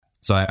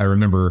So I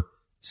remember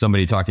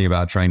somebody talking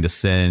about trying to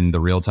send the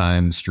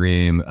real-time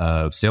stream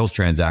of sales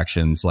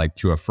transactions like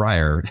to a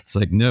fryer. It's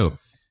like, no.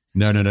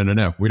 We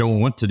don't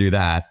want to do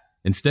that.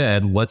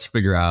 Instead, let's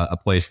figure out a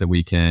place that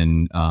we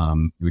can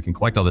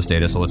collect all this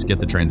data. So let's get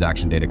the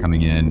transaction data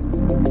coming in.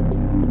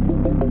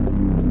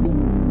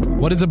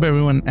 What is up,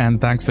 everyone? And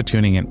thanks for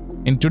tuning in.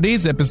 In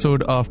today's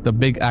episode of the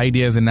Big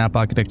Ideas in App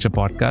Architecture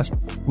podcast,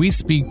 we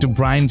speak to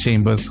Brian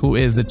Chambers, who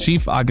is the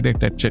chief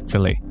architect at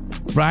Chick-fil-A.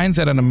 Brian's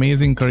had an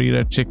amazing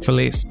career at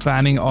Chick-fil-A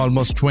spanning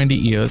almost 20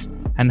 years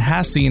and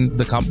has seen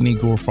the company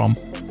go from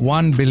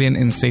 1 billion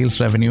in sales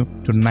revenue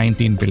to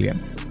 19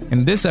 billion.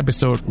 In this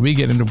episode, we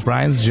get into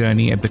Brian's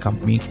journey at the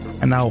company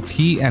and how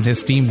he and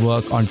his team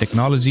work on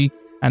technology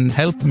and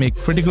help make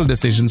critical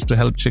decisions to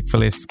help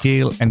Chick-fil-A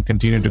scale and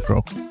continue to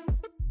grow.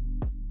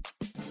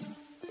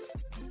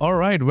 All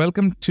right,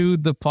 welcome to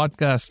the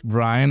podcast,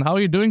 Brian. How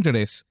are you doing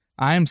today?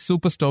 I am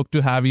super stoked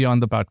to have you on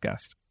the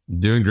podcast.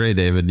 Doing great,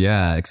 David.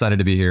 Yeah, excited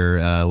to be here.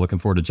 Looking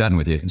forward to chatting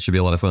with you. It should be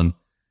a lot of fun.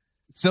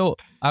 So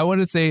I want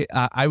to say,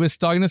 I was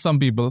talking to some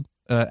people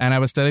and I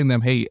was telling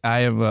them, hey, I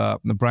have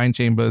Brian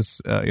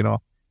Chambers,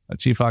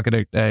 chief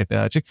architect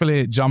at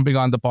Chick-fil-A, jumping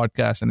on the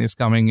podcast and he's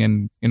coming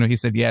and, he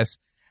said yes.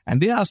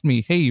 And they asked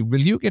me, hey,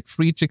 will you get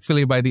free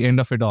Chick-fil-A by the end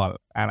of it all?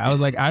 And I was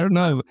like, I don't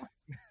know.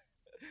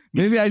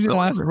 Maybe I should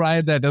ask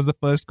Brian that as the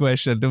first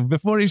question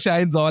before he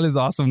shines all his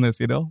awesomeness,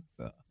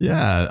 So.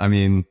 Yeah, I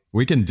mean,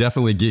 we can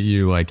definitely get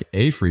you like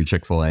a free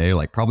Chick-fil-A,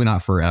 like probably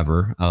not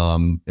forever.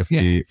 If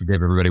we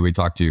gave everybody we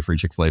talk to free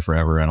Chick-fil-A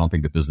forever, I don't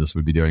think the business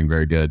would be doing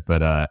very good.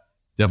 But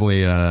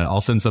definitely, I'll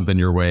send something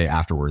your way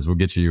afterwards. We'll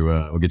get you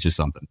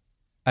something.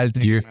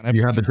 Do you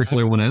have the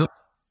Chick-fil-A one out?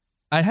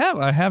 I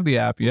have the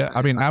app. Yeah,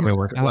 I mean,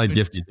 I'll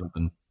gift you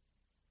something.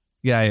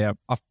 Yeah.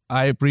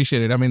 I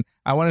appreciate it. I mean,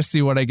 I want to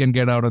see what I can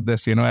get out of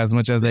this, as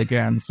much as I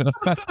can. So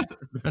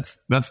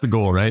that's the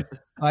goal, right?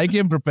 I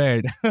came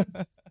prepared.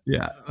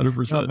 Yeah,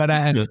 100%. But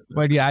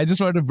I just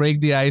want to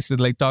break the ice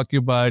with talking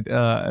about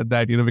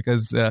that,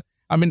 because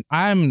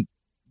I'm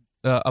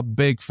a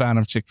big fan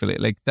of Chick-fil-A.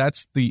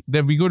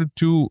 We go to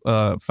two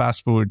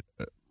fast food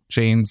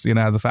chains,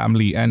 as a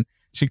family, and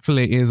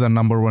Chick-fil-A is our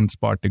number one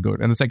spot to go.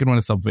 And the second one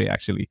is Subway,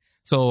 actually.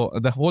 So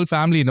the whole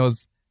family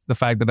knows the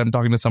fact that I'm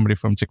talking to somebody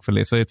from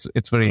Chick-fil-A. So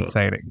it's very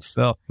exciting.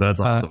 So that's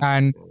awesome.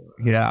 And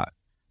yeah.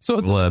 So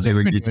maybe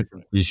we can get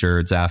some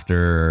t-shirts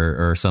after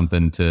or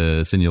something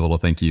to send you a little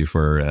thank you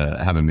for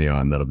having me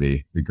on. That'll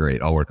be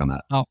great. I'll work on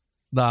that. Oh,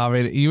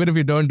 even if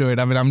you don't do it,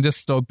 I'm just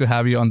stoked to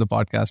have you on the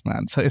podcast,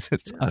 man. So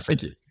it's awesome.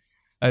 Thank you.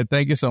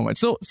 Thank you so much.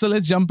 So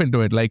let's jump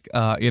into it.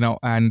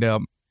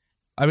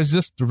 I was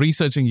just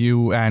researching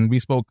you and we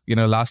spoke,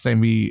 last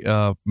time we,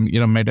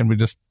 met and we're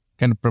just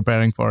kind of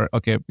preparing for,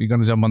 okay, we're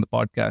going to jump on the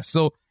podcast.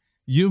 So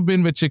you've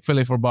been with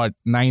Chick-fil-A for about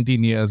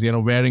 19 years,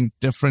 wearing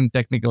different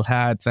technical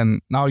hats,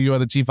 and now you are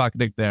the chief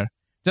architect there.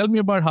 Tell me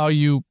about how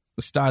you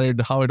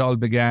started, how it all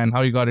began,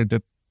 how you got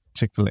into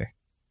Chick-fil-A.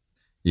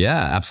 Yeah,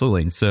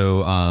 absolutely.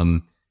 So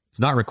it's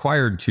not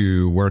required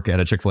to work at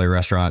a Chick-fil-A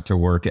restaurant to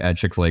work at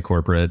Chick-fil-A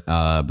corporate,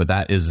 but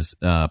that is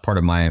part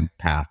of my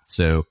path.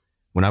 So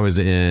when I was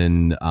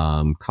in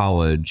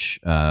college,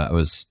 I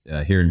was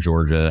here in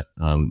Georgia.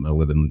 I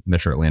live in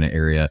Metro Atlanta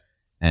area,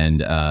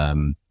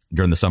 and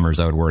during the summers,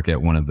 I would work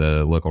at one of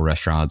the local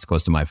restaurants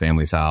close to my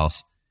family's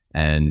house,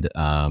 and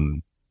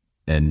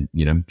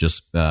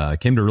just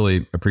came to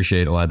really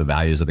appreciate a lot of the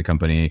values of the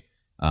company.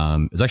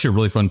 It's actually a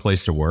really fun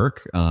place to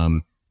work. I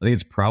think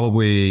it's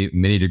probably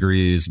many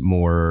degrees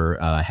more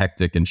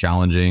hectic and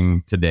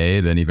challenging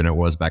today than even it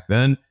was back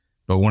then.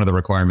 But one of the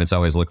requirements I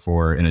always look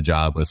for in a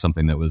job was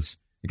something that was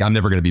like, I'm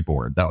never going to be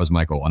bored. That was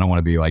my goal. I don't want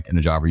to be like in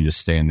a job where you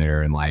just stay in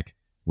there and like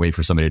wait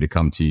for somebody to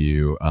come to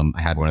you.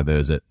 I had one of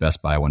those at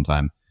Best Buy one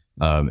time.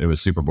 It was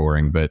super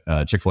boring, but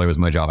Chick-fil-A was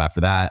my job after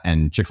that.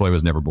 And Chick-fil-A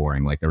was never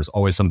boring. Like there was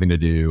always something to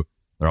do.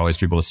 There were always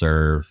people to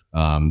serve.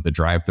 The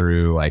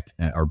drive-through,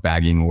 or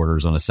bagging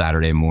orders on a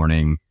Saturday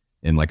morning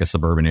in like a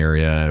suburban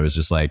area. It was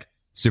just like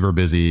super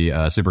busy,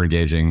 super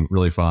engaging,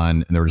 really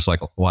fun. And there were just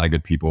like a lot of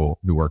good people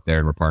who worked there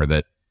and were part of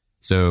it.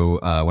 So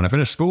when I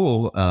finished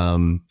school,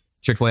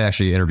 Chick-fil-A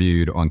actually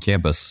interviewed on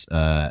campus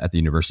at the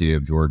University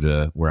of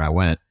Georgia where I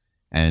went.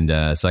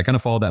 And so I kind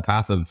of followed that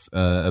path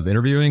of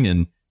interviewing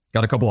and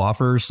got a couple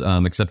offers,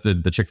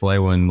 accepted the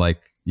Chick-fil-A one,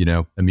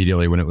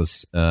 immediately when it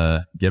was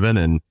given.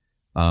 And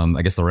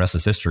I guess the rest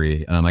is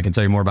history. I can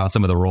tell you more about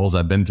some of the roles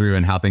I've been through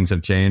and how things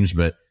have changed,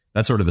 but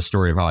that's sort of the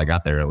story of how I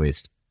got there, at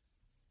least.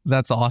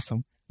 That's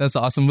awesome.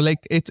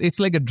 It's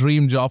like a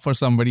dream job for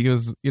somebody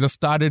who's,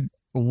 started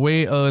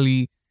way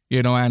early,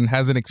 and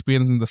has an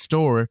experience in the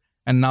store.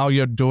 And now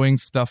you're doing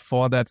stuff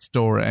for that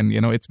store. And,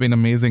 it's been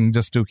amazing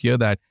just to hear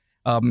that.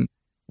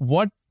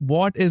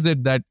 What is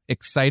it that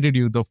excited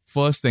you? The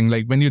first thing,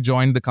 like when you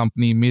joined the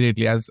company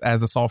immediately as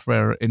a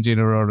software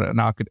engineer or an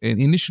architect.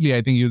 Initially,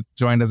 I think you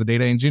joined as a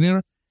data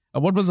engineer.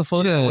 What was the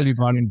first role you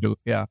got into?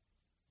 Yeah.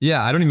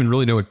 Yeah, I don't even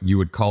really know what you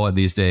would call it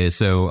these days.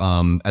 So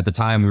at the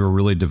time, we were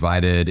really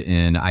divided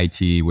in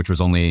IT, which was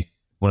only, I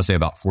want to say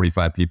about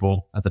 45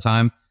 people at the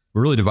time.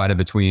 We're really divided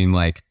between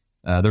like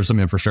there's some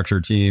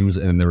infrastructure teams,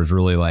 and there was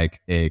really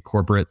like a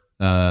corporate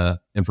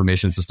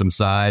information system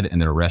side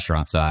and then a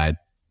restaurant side.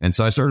 And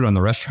so I started on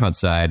the restaurant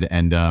side,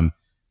 and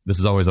this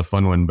is always a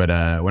fun one.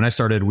 But when I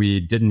started, we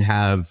didn't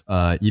have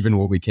even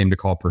what we came to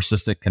call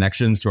persistent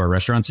connections to our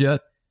restaurants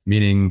yet,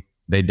 meaning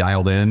they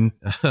dialed in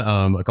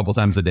a couple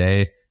times a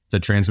day to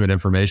transmit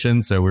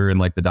information. So we were in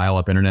like the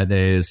dial-up internet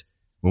days.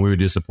 When we would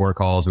do support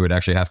calls, we would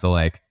actually have to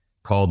like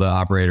call the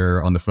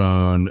operator on the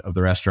phone of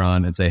the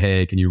restaurant and say,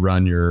 hey, can you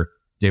run your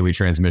daily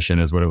transmission,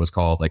 is what it was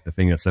called, like the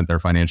thing that sent their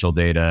financial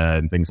data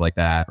and things like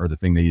that, or the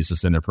thing they used to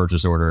send their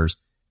purchase orders.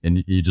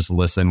 And you just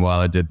listen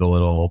while it did the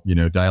little,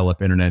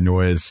 dial-up internet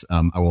noise.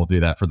 I won't do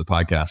that for the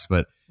podcast,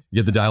 but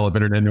you get the dial-up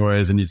internet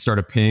noise and you'd start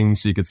a ping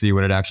so you could see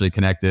when it actually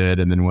connected.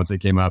 And then once it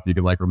came up, you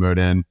could like remote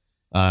in.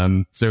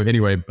 So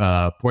anyway,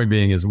 point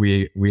being is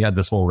we had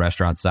this whole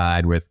restaurant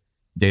side with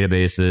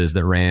databases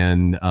that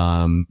ran,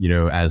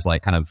 as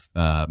like kind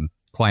of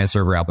client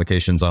server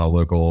applications on a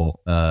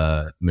local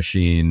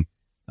machine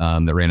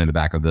that ran in the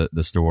back of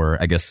the store.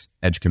 I guess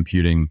edge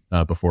computing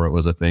before it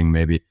was a thing,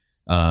 maybe,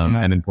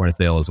 and then point of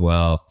sale as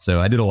well. So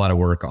I did a lot of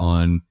work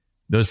on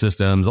those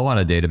systems, a lot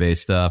of database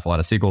stuff, a lot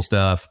of SQL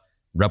stuff,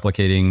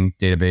 replicating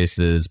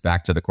databases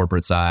back to the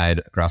corporate side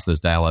across those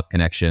dial-up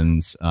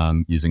connections,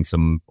 using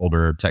some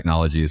older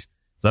technologies.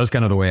 So that was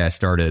kind of the way I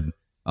started.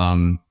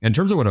 In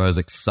terms of what I was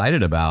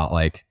excited about,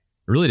 like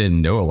I really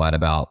didn't know a lot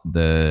about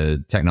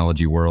the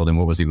technology world and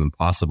what was even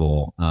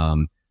possible.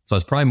 So I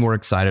was probably more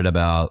excited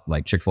about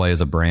like Chick-fil-A as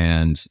a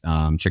brand,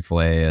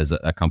 Chick-fil-A as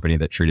a company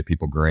that treated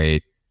people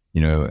great,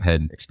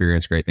 had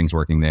experienced great things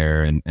working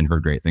there and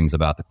heard great things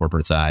about the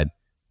corporate side.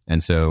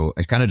 And so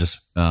I kind of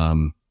just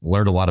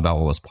learned a lot about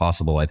what was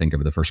possible, I think,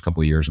 over the first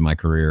couple of years of my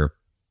career.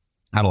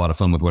 Had a lot of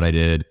fun with what I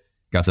did.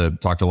 Got to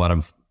talk to a lot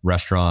of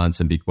restaurants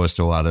and be close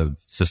to a lot of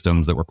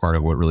systems that were part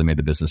of what really made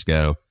the business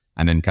go.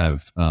 And then kind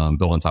of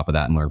build on top of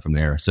that and learn from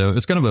there. So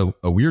it's kind of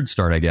a weird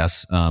start, I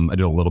guess. I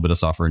did a little bit of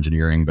software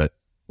engineering, but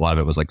a lot of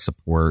it was like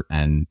support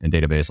and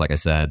database, like I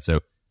said. So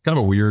kind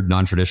of a weird,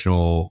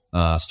 non-traditional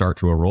start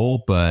to a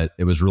role, but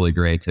it was really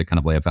great to kind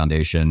of lay a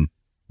foundation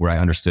where I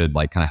understood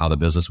like kind of how the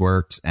business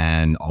worked,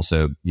 and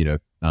also,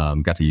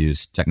 got to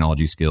use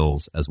technology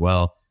skills as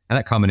well. And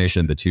that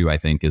combination of the two, I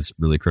think, is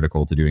really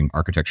critical to doing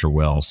architecture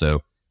well.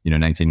 So,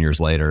 19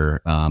 years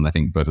later, I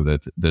think both of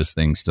those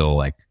things still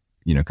like,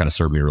 kind of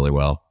serve me really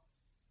well.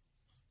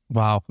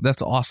 Wow,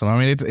 that's awesome. I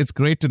mean, it's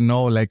great to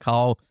know like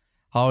how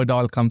it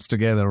all comes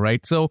together,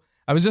 right? So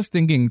I was just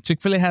thinking,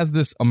 Chick-fil-A has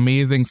this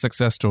amazing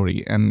success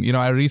story. And,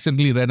 I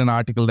recently read an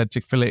article that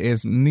Chick-fil-A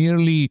is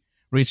nearly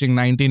reaching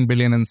 19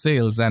 billion in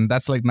sales. And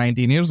that's like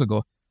 19 years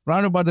ago,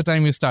 around about the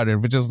time you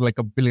started, which is like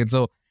a billion.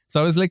 So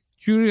I was like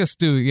curious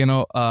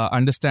to,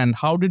 understand,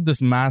 how did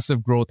this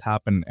massive growth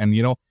happen? And,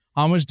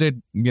 how much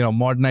did,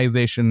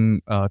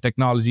 modernization,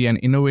 technology and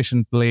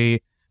innovation play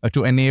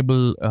to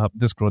enable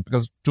this growth?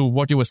 Because to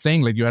what you were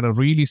saying, like you had a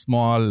really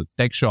small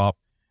tech shop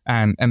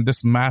and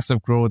this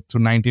massive growth to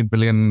 19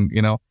 billion,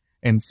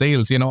 in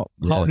sales,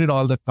 how did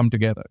all that come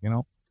together,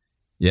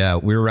 Yeah,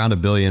 we were around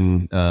 $1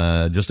 billion,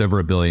 just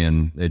over $1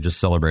 billion. They just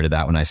celebrated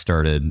that when I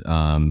started.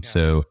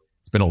 So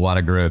it's been a lot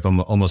of growth,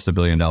 almost $1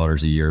 billion a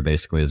year,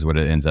 basically, is what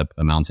it ends up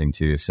amounting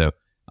to. So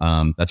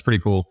that's pretty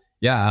cool.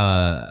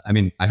 Yeah, I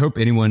mean, I hope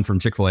anyone from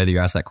Chick-fil-A that you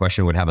asked that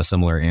question would have a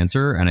similar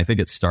answer. And I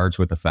think it starts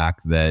with the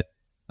fact that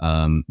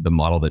the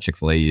model that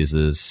Chick-fil-A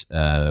uses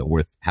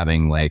with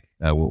having like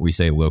what we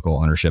say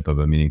local ownership of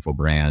a meaningful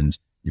brand.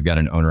 You've got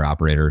an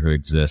owner-operator who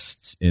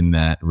exists in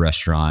that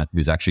restaurant,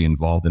 who's actually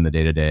involved in the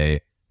day-to-day.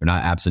 They're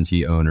not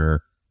absentee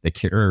owner. They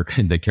care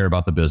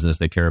about the business.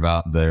 They care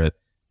about the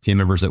team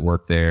members that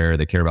work there.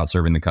 They care about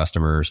serving the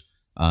customers.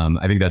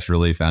 I think that's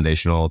really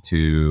foundational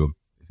to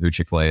who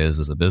Chick-fil-A is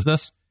as a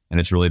business. And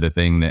it's really the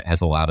thing that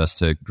has allowed us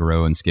to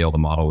grow and scale the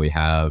model we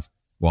have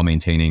while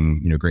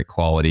maintaining, great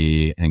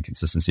quality and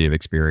consistency of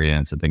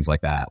experience and things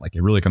like that. Like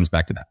it really comes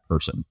back to that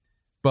person.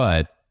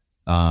 But,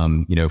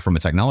 from a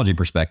technology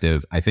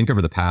perspective, I think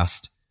over the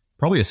past,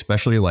 probably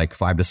especially like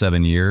 5 to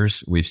 7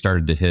 years, we've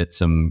started to hit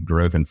some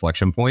growth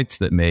inflection points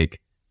that make,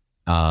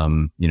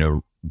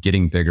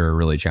 getting bigger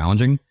really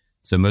challenging.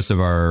 So most of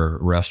our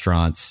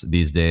restaurants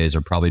these days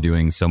are probably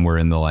doing somewhere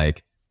in the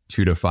like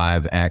 2 to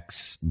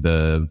 5x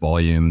the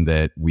volume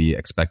that we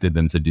expected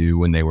them to do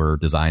when they were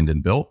designed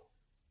and built.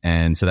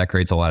 And so that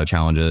creates a lot of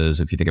challenges.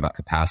 If you think about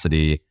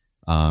capacity,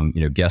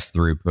 guest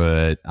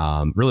throughput,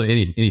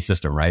 really any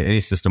system, right?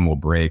 Any system will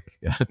break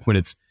when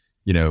it's,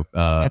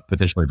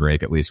 potentially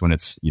break, at least when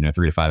it's, 3 to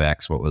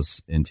 5x what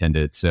was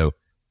intended. So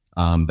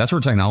that's where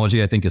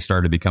technology, I think, has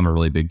started to become a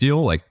really big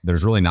deal. Like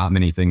there's really not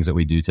many things that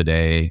we do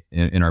today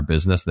in our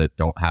business that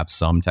don't have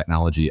some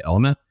technology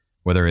element,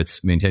 whether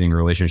it's maintaining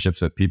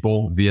relationships with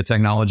people via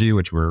technology,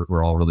 which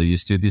we're all really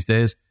used to these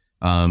days,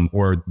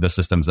 or the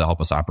systems that help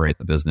us operate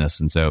the business.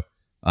 And so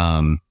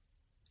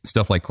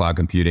stuff like cloud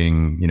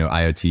computing,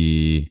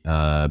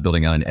 IoT,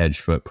 building out an edge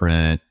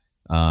footprint,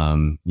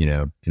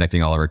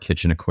 connecting all of our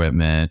kitchen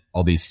equipment,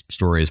 all these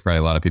stories probably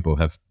a lot of people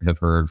have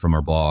heard from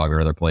our blog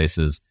or other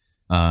places.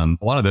 A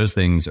lot of those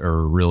things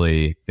are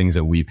really things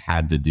that we've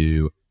had to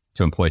do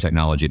to employ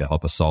technology to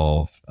help us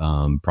solve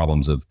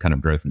problems of kind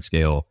of growth and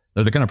scale.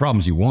 They're the kind of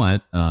problems you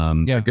want,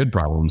 good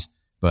problems,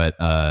 but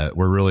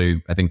we're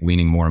really, I think,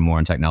 leaning more and more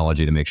on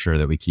technology to make sure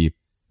that we keep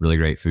really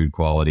great food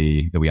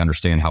quality, that we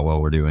understand how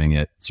well we're doing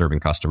at serving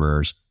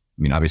customers.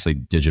 I mean, obviously,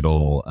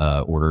 digital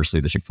orders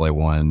through the Chick-fil-A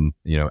One,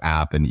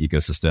 app and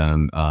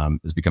ecosystem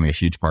is becoming a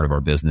huge part of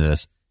our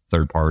business.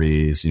 Third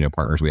parties,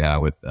 partners we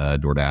have with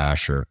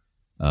DoorDash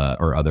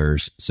or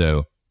others.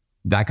 So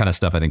that kind of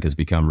stuff, I think, has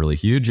become really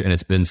huge, and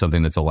it's been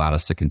something that's allowed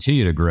us to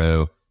continue to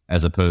grow,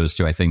 as opposed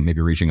to, I think,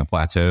 maybe reaching a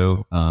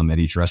plateau at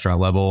each restaurant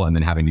level and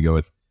then having to go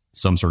with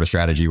some sort of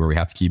strategy where we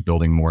have to keep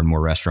building more and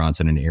more restaurants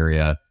in an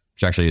area,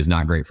 which actually is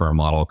not great for our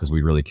model because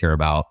we really care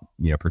about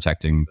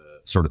protecting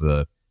sort of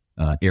the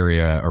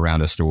area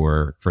around a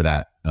store for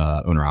that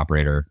owner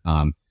operator.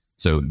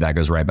 So that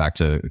goes right back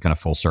to kind of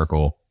full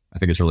circle. I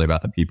think it's really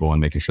about the people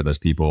and making sure those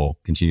people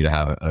continue to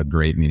have a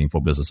great,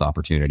 meaningful business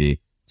opportunity.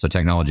 So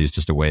technology is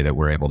just a way that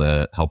we're able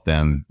to help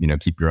them,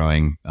 keep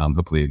growing,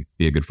 hopefully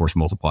be a good force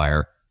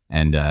multiplier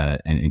and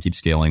keep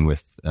scaling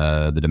with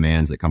the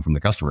demands that come from the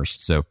customers.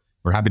 So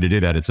we're happy to do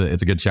that. It's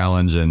a good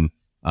challenge and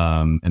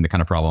the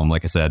kind of problem,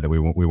 like I said, that we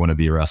want to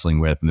be wrestling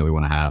with and that we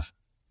want to have.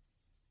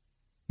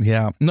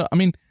 Yeah. No, I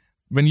mean,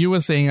 when you were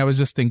saying, I was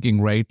just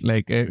thinking, right,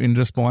 like in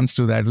response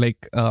to that,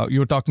 like you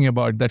were talking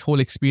about that whole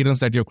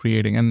experience that you're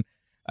creating. And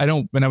I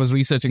know when I was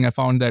researching, I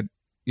found that,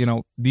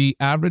 the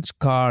average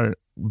car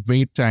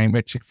wait time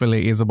at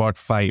Chick-fil-A is about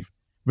 5,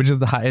 which is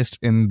the highest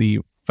in the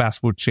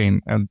fast food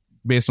chain, and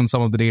based on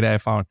some of the data I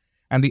found.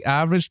 And the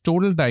average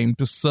total time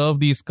to serve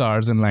these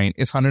cars in line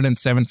is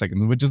 107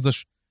 seconds, which is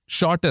the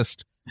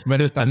shortest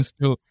when it comes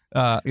to,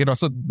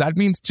 so that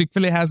means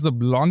Chick-fil-A has the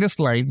longest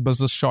line, but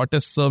the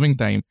shortest serving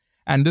time.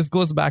 And this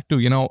goes back to,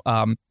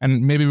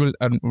 and maybe we'll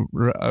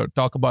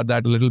talk about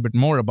that a little bit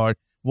more about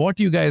what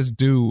you guys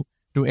do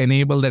to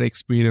enable that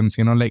experience,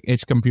 like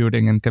edge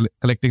computing and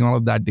collecting all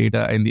of that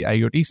data in the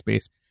IoT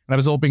space. And I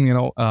was hoping,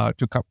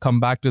 to come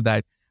back to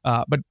that.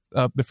 But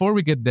before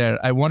we get there,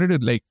 I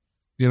wanted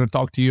to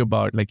talk to you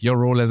about your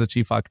role as a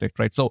chief architect,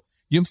 right? So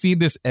you've seen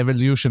this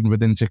evolution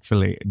within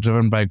Chick-fil-A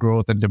driven by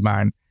growth and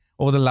demand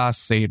over the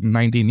last, say,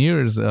 19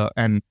 years.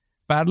 And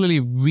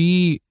parallelly,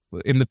 we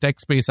in the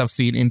tech space have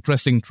seen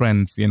interesting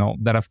trends,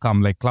 that have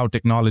come, like cloud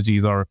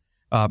technologies or,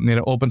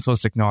 open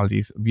source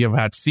technologies. We have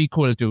had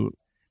SQL to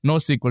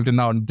NoSQL to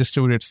now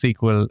distributed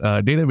SQL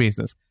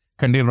databases,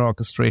 container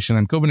orchestration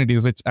and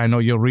Kubernetes, which I know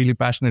you're really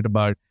passionate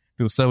about,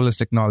 to serverless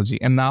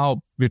technology. And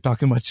now we're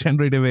talking about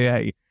generative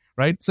AI,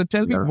 right? So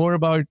tell me more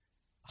about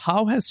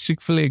how has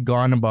Chick-fil-A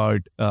gone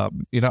about,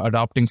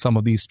 adopting some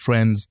of these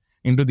trends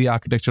into the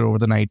architecture over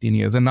the 19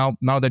 years? And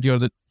now that you're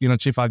the,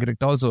 chief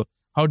architect also,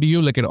 how do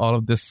you look at all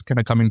of this kind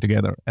of coming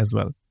together as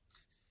well?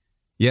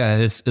 Yeah,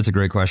 it's a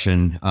great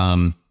question.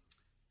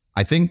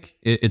 I think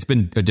it's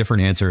been a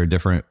different answer at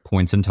different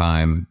points in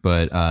time,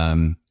 but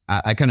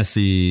I kind of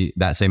see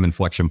that same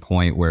inflection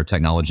point where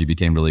technology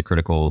became really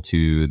critical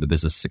to the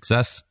business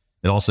success.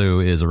 It also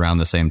is around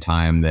the same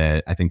time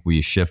that I think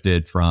we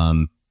shifted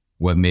from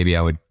what maybe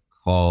I would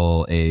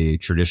call a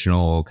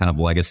traditional kind of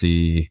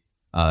legacy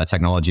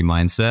technology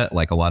mindset,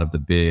 like a lot of the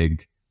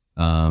big,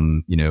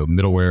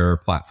 middleware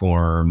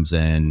platforms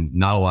and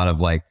not a lot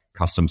of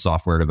custom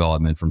software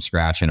development from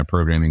scratch in a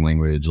programming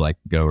language like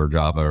Go or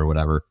Java or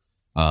whatever.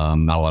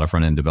 Not a lot of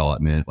front end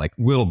development, like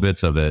little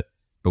bits of it,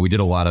 but we did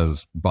a lot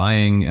of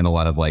buying and a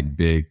lot of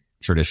big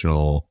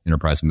traditional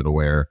enterprise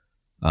middleware,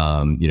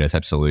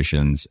 type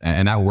solutions.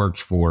 And that worked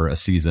for a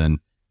season.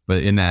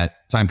 But in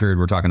that time period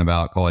we're talking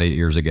about, call it 8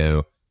 years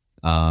ago,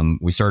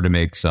 we started to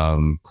make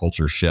some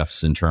culture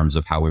shifts in terms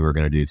of how we were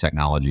going to do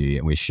technology.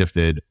 And we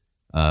shifted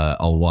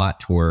a lot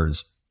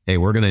towards, hey,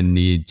 we're going to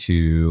need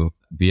to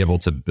be able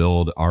to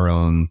build our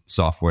own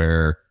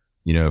software,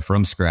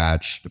 from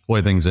scratch,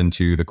 deploy things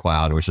into the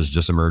cloud, which is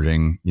just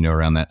emerging,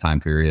 around that time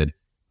period.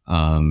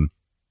 A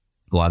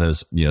lot of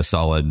those,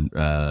 solid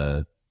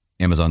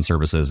Amazon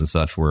services and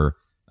such were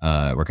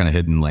kind of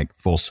hidden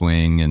full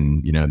swing,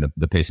 and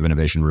the pace of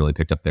innovation really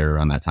picked up there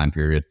around that time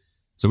period.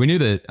 So we knew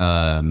that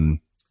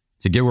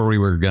to get where we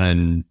were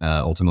going to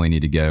ultimately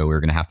need to go, we were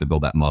going to have to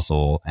build that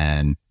muscle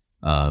and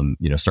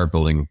start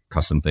building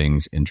custom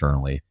things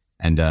internally.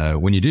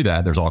 And when you do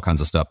that, there's all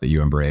kinds of stuff that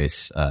you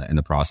embrace in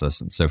the process.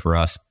 And so for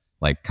us,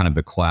 kind of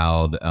the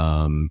cloud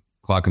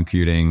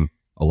computing,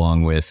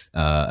 along with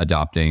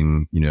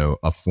adopting,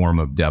 a form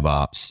of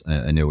DevOps.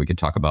 I know we could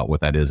talk about what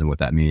that is and what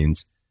that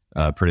means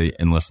pretty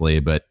endlessly,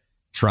 but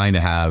trying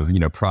to have,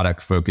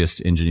 product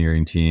focused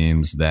engineering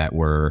teams that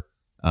were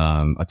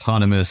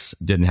autonomous,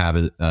 didn't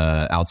have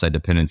outside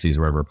dependencies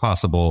wherever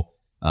possible.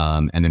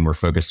 And then we're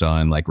focused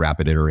on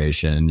rapid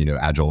iteration,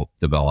 agile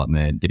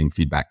development, getting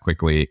feedback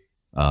quickly,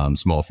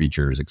 small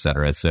features, et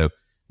cetera. So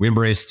we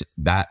embraced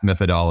that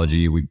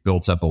methodology. We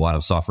built up a lot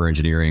of software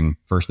engineering,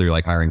 first through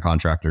hiring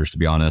contractors, to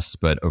be honest,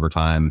 but over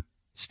time,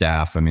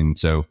 staff.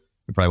 So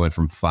we probably went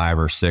from 5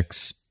 or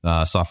 6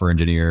 software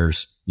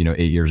engineers, 8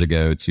 years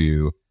ago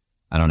to,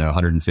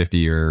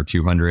 150 or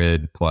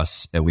 200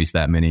 plus at least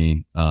that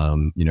many,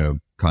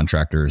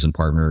 contractors and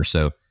partners.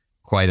 So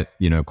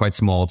quite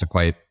small to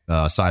quite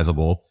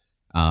sizable.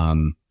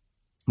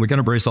 We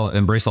kind of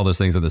embrace all those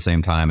things at the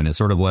same time. And it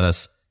sort of let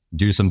us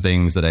do some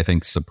things that I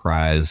think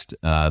surprised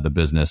the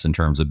business in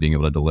terms of being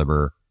able to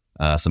deliver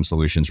some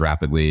solutions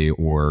rapidly,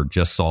 or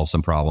just solve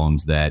some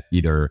problems that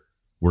either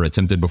were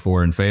attempted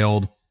before and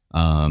failed,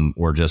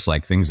 or just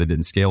like things that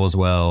didn't scale as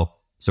well.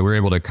 So we're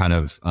able to kind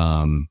of,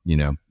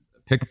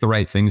 pick the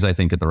right things, I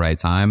think, at the right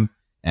time,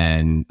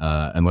 and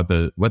let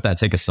that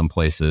take us some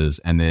places.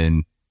 And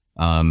then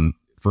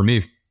for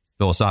me,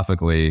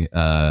 philosophically,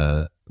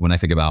 when I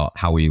think about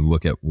how we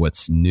look at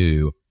what's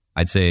new,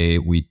 I'd say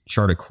we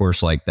chart a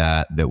course like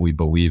that we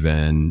believe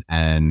in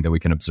and that we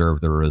can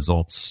observe the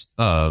results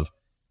of,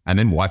 and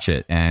then watch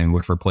it and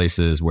look for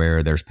places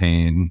where there's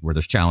pain, where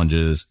there's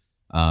challenges,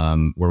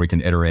 where we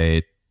can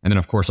iterate. And then,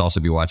 of course, also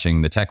be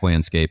watching the tech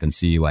landscape and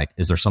see, like,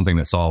 is there something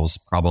that solves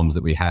problems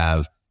that we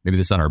have? Maybe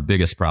that's not our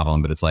biggest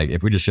problem, but it's like,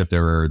 if we just shift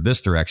over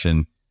this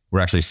direction, we're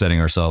actually setting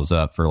ourselves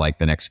up for like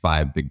the next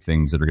 5 big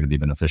things that are going to be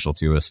beneficial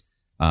to us.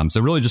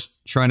 So really just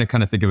trying to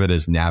kind of think of it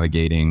as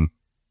navigating.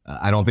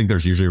 I don't think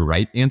there's usually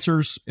right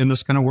answers in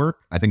this kind of work.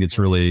 I think it's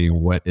really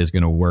what is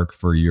going to work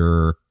for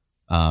your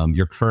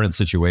current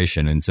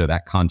situation. And so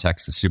that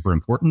context is super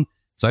important.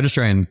 So I just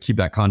try and keep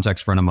that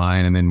context front of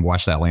mind, and then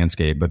watch that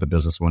landscape, both the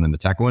business one and the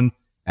tech one,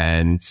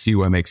 and see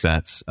what makes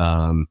sense.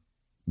 And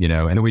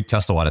then we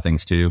test a lot of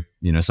things too.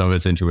 Some of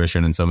it's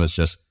intuition and some of it's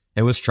just,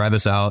 hey, let's try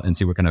this out and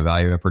see what kind of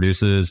value it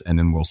produces. And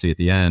then we'll see at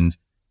the end,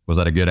 was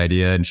that a good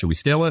idea and should we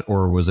scale it?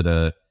 Or was it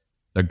a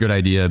good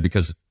idea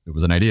because it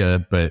was an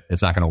idea, but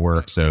it's not going to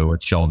work, so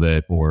let's shelve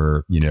it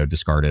or,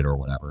 discard it or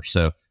whatever.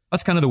 So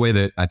that's kind of the way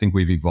that I think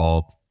we've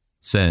evolved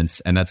since.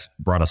 And that's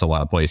brought us a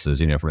lot of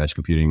places, from edge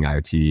computing,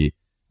 IoT,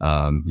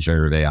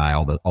 generative AI,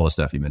 all the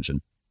stuff you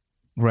mentioned.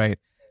 Right.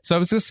 So I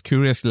was just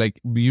curious,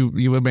 like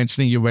you were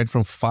mentioning, you went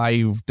from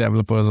 5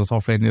 developers or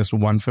software engineers to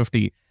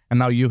 150, and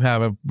now you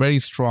have a very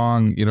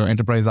strong,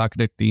 enterprise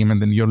architect team,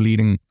 and then you're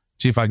leading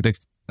chief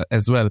architect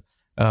as well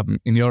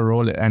in your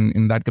role and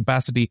in that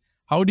capacity.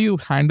 How do you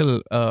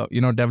handle,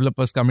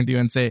 developers coming to you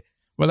and say,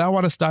 well, I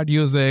want to start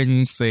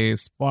using, say,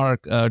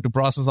 Spark to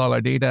process all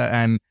our data,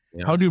 and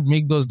how do you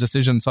make those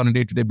decisions on a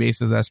day-to-day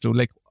basis as to,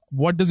 like,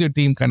 what does your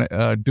team kind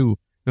of do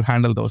to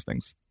handle those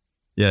things?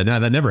 Yeah, no,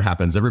 that never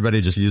happens.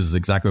 Everybody just uses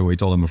exactly what we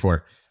told them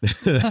before.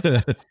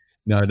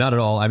 No, not at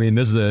all. I mean,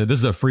 this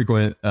is a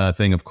frequent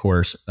thing, of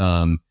course.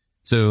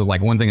 So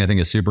like one thing I think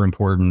is super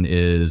important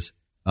is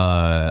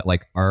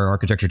like our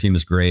architecture team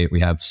is great. We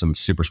have some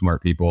super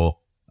smart people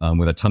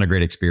with a ton of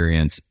great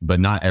experience, but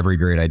not every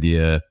great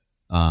idea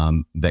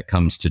that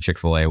comes to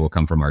Chick-fil-A will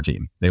come from our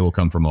team. They will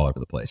come from all over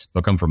the place.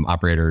 They'll come from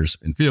operators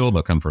in field.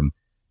 They'll come from,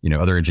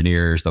 other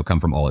engineers. They'll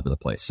come from all over the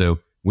place. So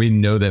we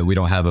know that we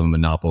don't have a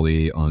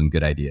monopoly on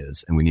good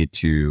ideas, and we need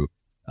to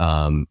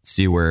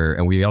see where,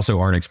 and we also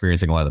aren't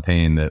experiencing a lot of the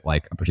pain that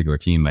like a particular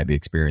team might be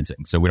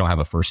experiencing. So we don't have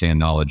a firsthand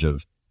knowledge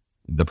of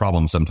the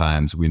problem.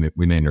 Sometimes we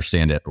may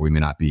understand it, but we may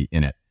not be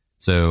in it.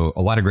 So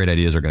a lot of great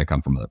ideas are going to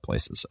come from other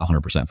places,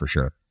 100% for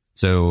sure.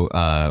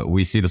 So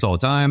we see this all the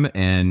time,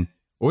 and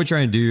what we try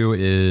and do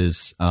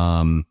is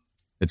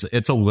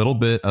it's a little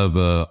bit of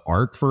a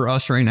art for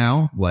us right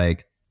now.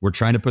 Like we're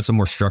trying to put some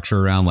more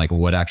structure around like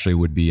what actually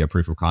would be a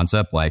proof of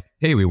concept. Like,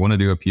 hey, we want to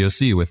do a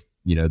POC with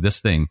this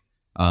thing.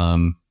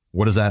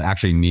 What does that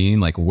actually mean?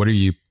 Like, what are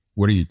you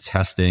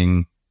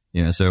testing?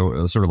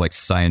 So sort of like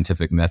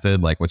scientific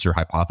method. Like, what's your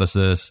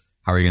hypothesis?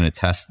 How are you going to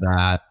test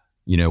that?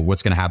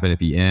 What's going to happen at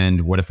the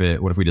end? What if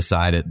we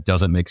decide it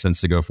doesn't make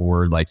sense to go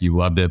forward? Like you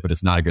loved it, but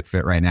it's not a good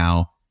fit right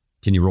now.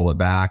 Can you roll it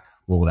back?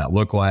 What will that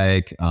look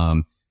like?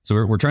 So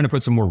we're trying to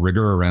put some more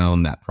rigor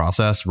around that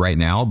process right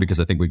now, because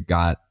I think we've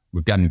gotten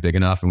big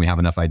enough and we have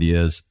enough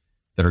ideas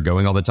that are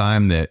going all the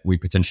time that we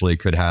potentially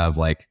could have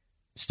like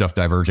stuff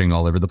diverging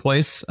all over the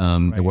place.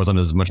 Right. It wasn't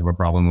as much of a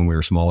problem when we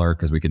were smaller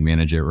because we could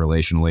manage it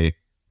relationally.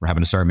 We're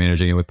having to start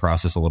managing it with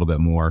process a little bit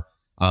more.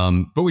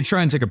 But we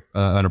try and take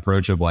an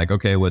approach of like,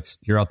 okay, let's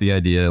hear out the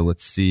idea.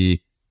 Let's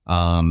see,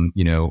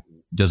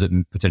 does it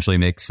potentially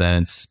make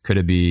sense? Could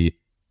it be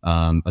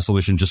a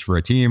solution just for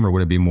a team, or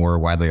would it be more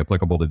widely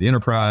applicable to the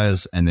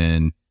enterprise? And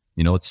then,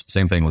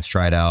 same thing. Let's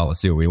try it out. Let's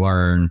see what we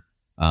learn,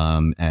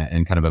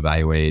 and kind of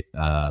evaluate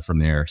from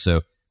there.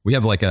 So we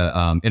have like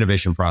a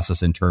innovation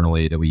process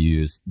internally that we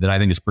use that I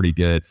think is pretty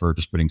good for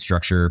just putting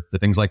structure to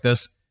things like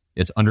this.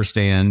 It's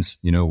understand,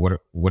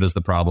 what is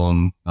the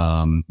problem?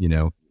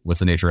 What's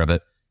the nature of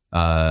it?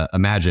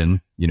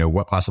 Imagine,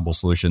 what possible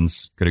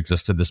solutions could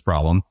exist to this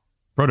problem.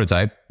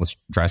 Prototype, let's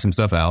try some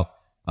stuff out.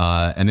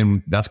 And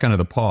then that's kind of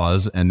the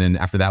pause. And then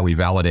after that, we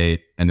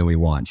validate and then we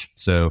launch.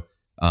 So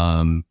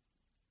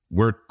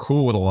we're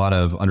cool with a lot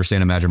of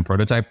understand, imagine,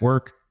 prototype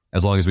work,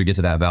 as long as we get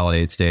to that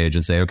validate stage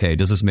and say, okay,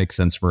 does this make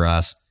sense for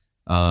us?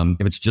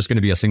 If it's just going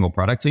to be a single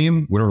product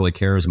team, we don't really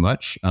care as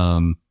much.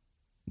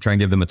 Try and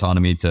give them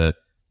autonomy to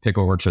pick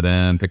what works for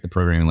them, pick the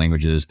programming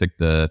languages, pick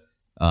the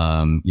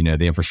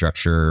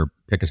infrastructure,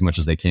 pick as much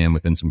as they can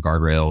within some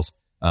guardrails.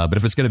 But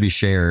if it's going to be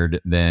shared,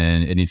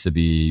 then it needs to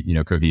be,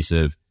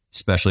 cohesive,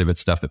 especially if it's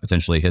stuff that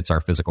potentially hits our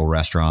physical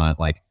restaurant.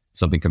 Like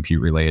something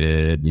compute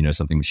related,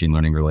 something machine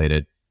learning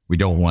related. We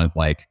don't want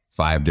like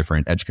 5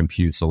 different edge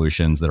compute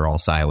solutions that are all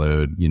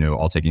siloed,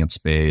 all taking up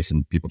space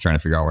and people trying to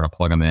figure out where to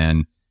plug them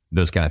in,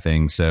 those kind of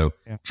things. So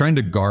trying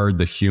to guard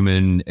the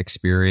human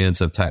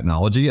experience of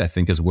technology, I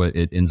think is what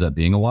it ends up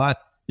being a lot.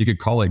 You could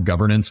call it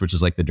governance, which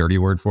is like the dirty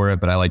word for it,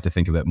 but I like to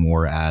think of it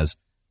more as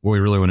what we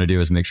really want to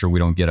do is make sure we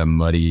don't get a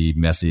muddy,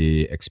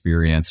 messy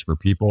experience for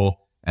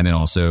people. And then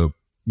also,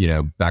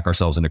 back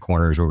ourselves into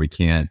corners where we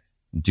can't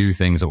do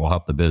things that will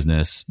help the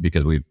business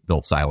because we've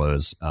built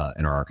silos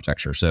in our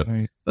architecture. So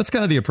that's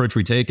kind of the approach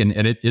we take. And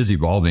it is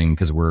evolving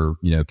because we're,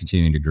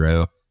 continuing to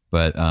grow.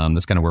 But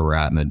that's kind of where we're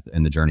at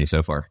in the journey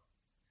so far.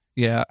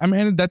 Yeah. I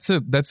mean, that's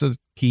a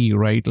key,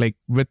 right? Like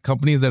with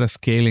companies that are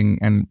scaling.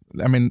 And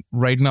I mean,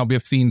 right now we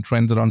have seen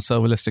trends around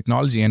serverless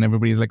technology and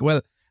everybody's like,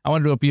 well, I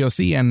want to do a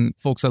POC. And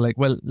folks are like,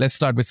 well, let's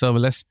start with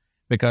serverless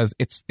because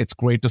it's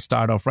great to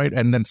start off, right?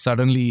 And then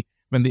suddenly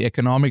when the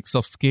economics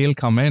of scale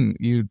come in,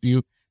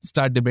 you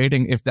start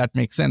debating if that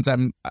makes sense. I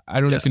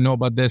don't know if you know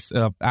about this.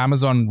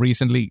 Amazon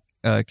recently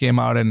came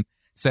out and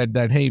said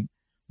that, hey,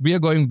 we are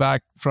going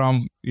back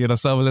from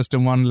serverless to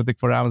monolithic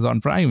for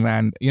Amazon Prime,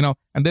 and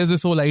and there's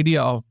this whole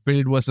idea of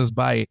build versus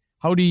buy.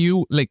 How do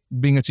you, like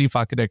being a chief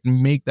architect,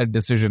 make that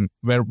decision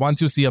where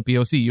once you see a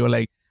POC, you're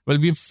like, well,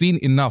 we've seen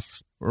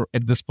enough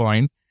at this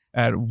point.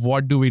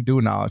 What do we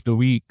do now? Do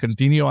we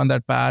continue on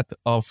that path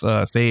of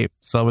say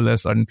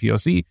serverless and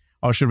POC,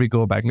 or should we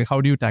go back? Like,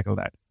 how do you tackle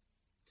that?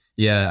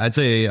 Yeah, I'd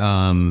say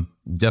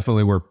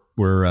definitely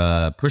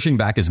we're pushing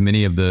back as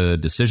many of the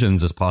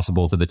decisions as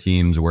possible to the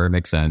teams where it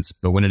makes sense.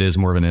 But when it is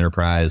more of an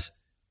enterprise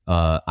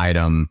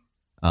item,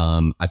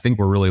 I think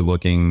we're really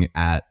looking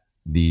at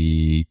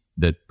the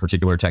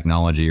particular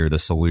technology or the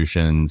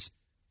solutions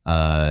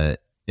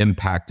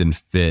impact and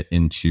fit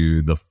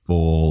into the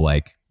full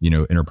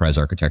enterprise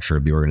architecture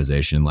of the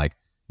organization. Like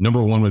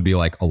number one would be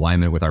like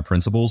alignment with our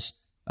principles,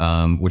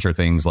 which are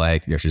things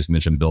like you actually just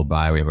mentioned build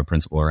buy. We have a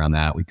principle around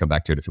that. We come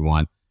back to it if you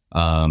want.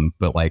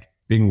 But like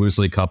being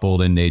loosely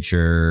coupled in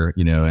nature,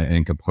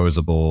 and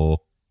composable,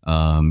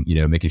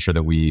 making sure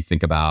that we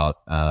think about,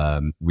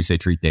 we say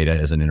treat data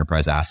as an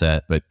enterprise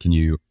asset, but can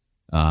you,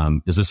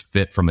 does this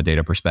fit from a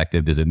data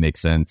perspective? Does it make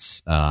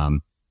sense?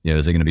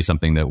 Is it going to be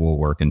something that will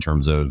work in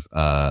terms of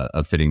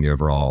fitting the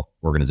overall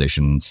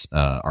organization's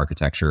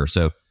architecture?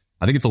 So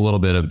I think it's a little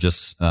bit of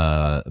just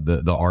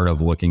the art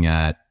of looking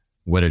at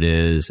what it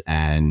is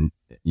and,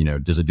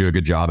 does it do a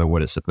good job at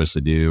what it's supposed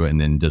to do? And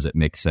then does it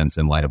make sense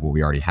in light of what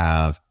we already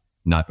have,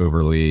 not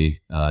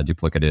overly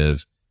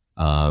duplicative?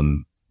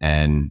 And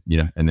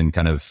then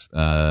kind of,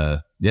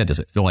 does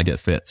it feel like it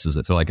fits? Does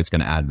it feel like it's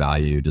going to add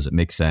value? Does it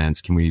make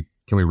sense? Can we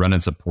run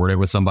and support it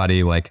with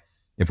somebody? Like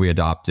if we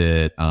adopt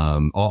it,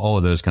 all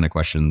of those kind of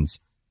questions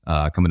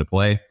come into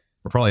play.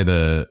 But probably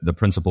the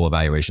principal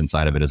evaluation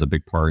side of it is a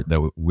big part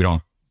that we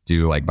don't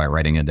do like by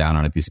writing it down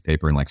on a piece of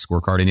paper and like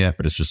scorecarding it,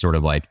 but it's just sort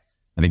of like,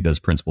 I think those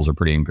principles are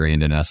pretty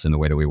ingrained in us in the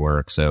way that we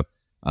work. So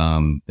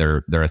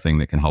they're a thing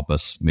that can help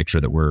us make sure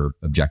that we're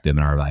objective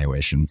in our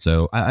evaluation.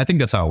 So I think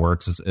that's how it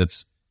works.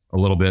 It's a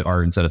little bit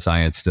art instead of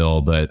science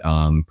still, but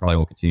probably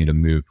will continue to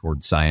move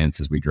towards science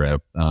as we grow,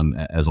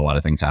 as a lot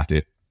of things have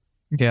to.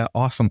 Yeah,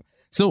 awesome.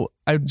 So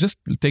I'm just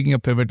taking a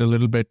pivot a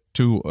little bit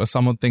to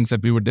some of the things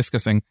that we were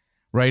discussing,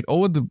 right?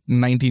 Over the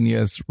 19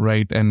 years,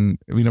 right? And,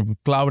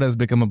 cloud has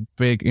become a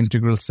big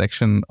integral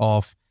section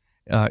of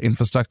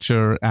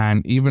infrastructure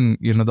and even,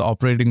 the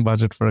operating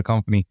budget for a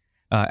company.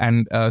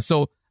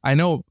 So I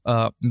know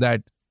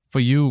that for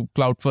you,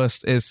 cloud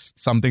first is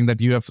something that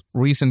you have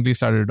recently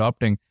started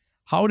adopting.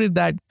 How did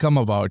that come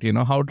about?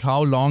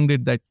 How long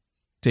did that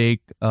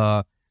take?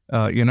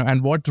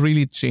 And what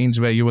really changed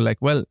where you were like,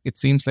 well, it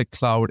seems like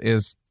cloud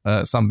is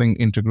something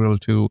integral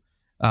to,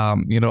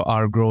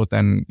 our growth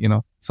and,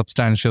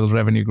 substantial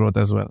revenue growth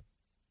as well.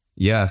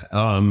 Yeah.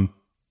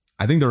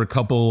 I think there were a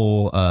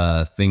couple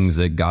things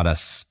that got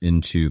us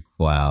into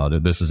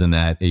cloud. This is in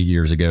that 8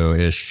 years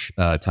ago-ish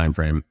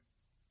timeframe.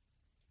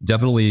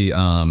 Definitely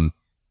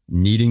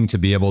needing to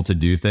be able to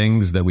do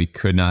things that we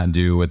could not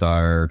do with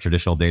our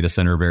traditional data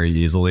center very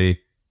easily.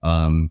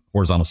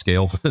 Horizontal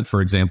scale,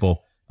 for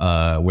example,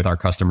 with our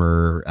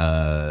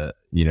customer,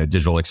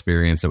 digital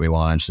experience that we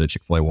launched, the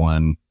Chick-fil-A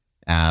One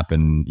app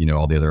and,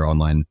 all the other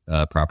online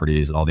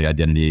properties, all the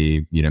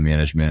identity,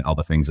 management, all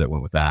the things that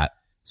went with that.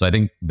 So I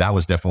think that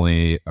was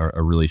definitely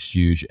a really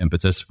huge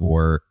impetus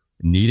for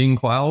needing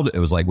cloud. It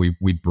was like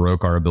we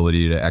broke our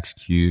ability to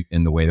execute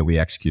in the way that we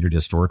executed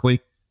historically.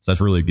 So that's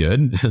really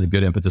good,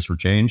 good impetus for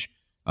change.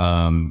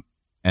 And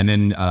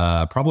then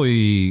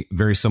probably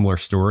very similar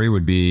story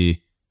would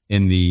be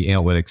in the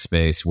analytics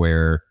space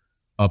where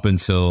up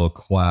until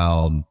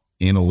cloud,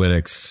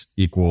 analytics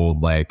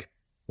equaled like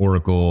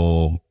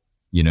Oracle,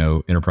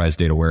 enterprise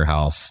data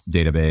warehouse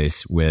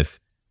database with,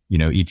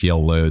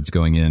 ETL loads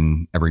going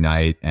in every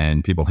night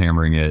and people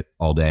hammering it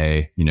all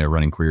day,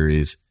 running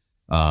queries,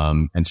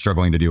 and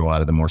struggling to do a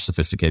lot of the more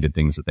sophisticated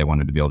things that they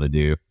wanted to be able to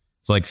do.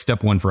 So like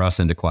step one for us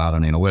into cloud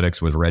and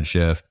analytics was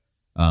Redshift.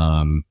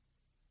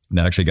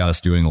 That actually got us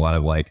doing a lot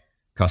of like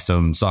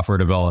custom software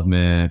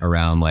development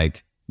around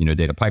like,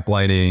 data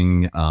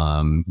pipelining,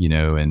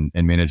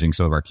 and managing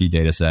some of our key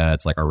data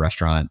sets, like our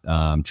restaurant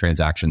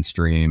transaction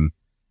stream.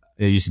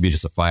 It used to be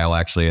just a file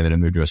actually, and then it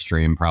moved to a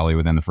stream probably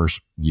within the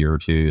first year or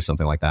two,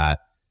 something like that.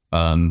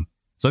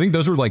 So I think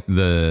those were like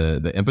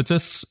the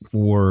impetus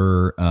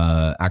for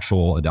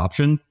actual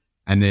adoption.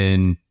 And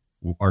then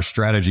our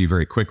strategy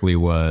very quickly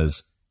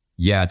was,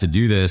 to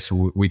do this,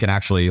 we can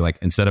actually, like,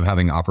 instead of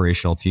having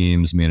operational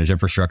teams manage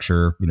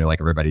infrastructure, like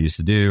everybody used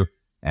to do,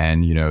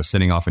 and,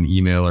 sending off an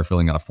email or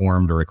filling out a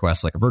form to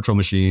request like a virtual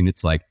machine,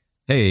 it's like,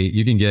 hey,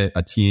 you can get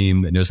a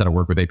team that knows how to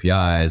work with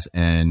APIs,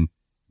 and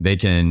they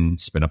can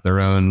spin up their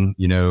own,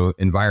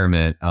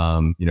 environment,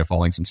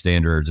 following some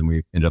standards. And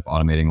we ended up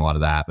automating a lot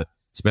of that, but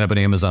spin up an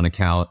Amazon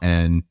account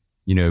and,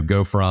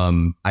 go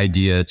from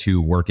idea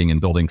to working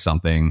and building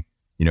something,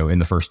 in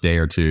the first day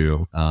or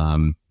two, a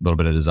little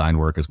bit of design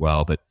work as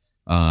well. But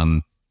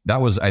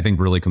that was, I think,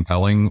 really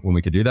compelling when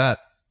we could do that.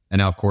 And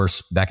now, of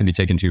course, that can be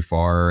taken too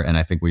far. And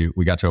I think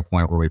we got to a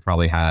point where we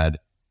probably had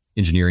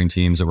engineering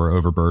teams that were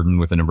overburdened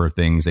with a number of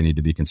things they need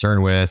to be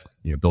concerned with,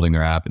 building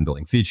their app and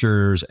building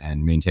features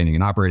and maintaining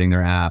and operating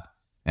their app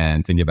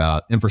and thinking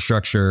about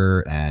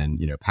infrastructure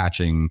and,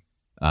 patching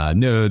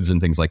nodes and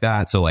things like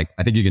that. So like,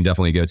 I think you can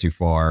definitely go too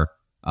far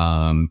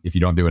if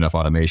you don't do enough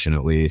automation,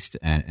 at least,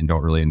 and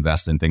don't really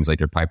invest in things like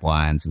your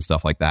pipelines and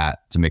stuff like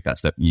that to make that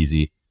stuff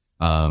easy.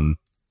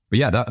 But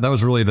yeah, that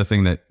was really the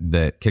thing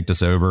that kicked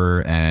us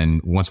over.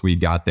 And once we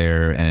got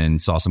there and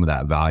saw some of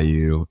that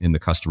value in the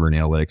customer and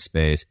analytics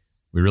space,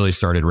 we really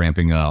started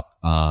ramping up,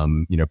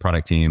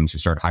 product teams. We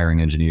started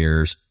hiring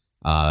engineers.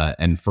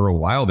 And for a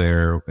while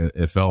there,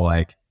 it felt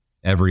like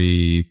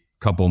every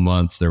couple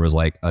months there was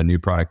like a new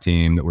product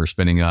team that we're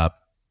spinning up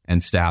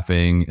and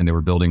staffing, and they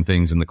were building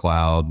things in the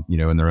cloud,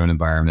 in their own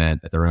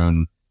environment at their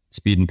own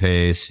speed and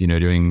pace,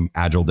 doing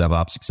agile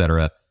DevOps, et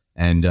cetera,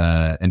 and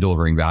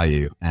delivering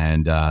value.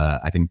 And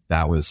I think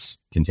that was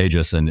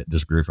contagious, and it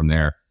just grew from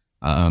there.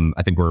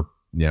 I think we're,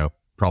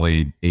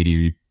 probably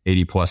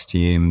 80 plus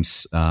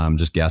teams,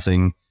 just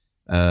guessing,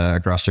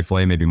 across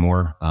Chick-fil-A, maybe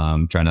more,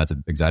 trying not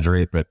to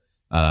exaggerate, but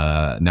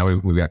now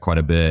we've got quite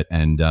a bit.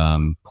 And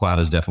cloud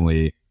is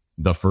definitely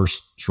the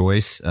first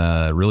choice,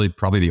 really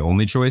probably the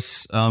only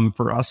choice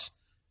for us,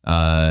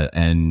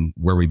 and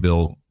where we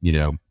build,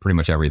 pretty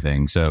much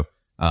everything. So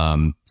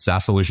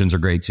SaaS solutions are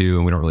great too,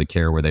 and we don't really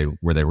care where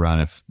they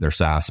run if they're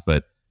SaaS.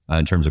 But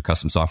in terms of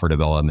custom software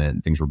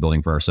development, things we're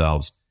building for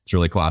ourselves, it's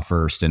really cloud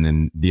first. And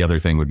then the other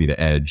thing would be the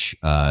edge,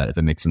 if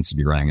it makes sense to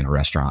be running in a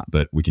restaurant.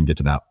 But we can get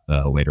to that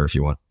later if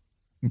you want.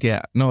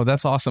 Yeah, no,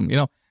 that's awesome.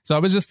 So I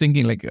was just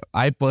thinking, like,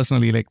 I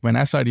personally, like, when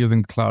I started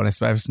using cloud,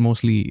 I was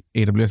mostly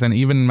AWS, and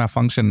even in my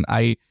function,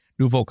 I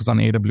do focus on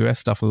AWS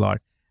stuff a lot.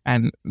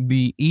 And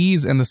the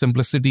ease and the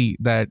simplicity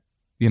that,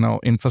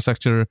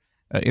 infrastructure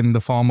in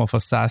the form of a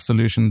SaaS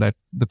solution that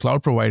the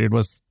cloud provided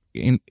was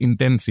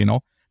intense.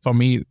 For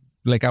me,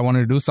 like, I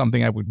wanted to do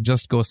something, I would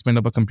just go spin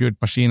up a compute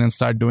machine and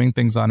start doing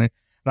things on it,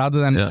 rather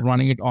than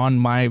running it on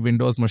my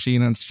Windows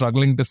machine and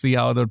struggling to see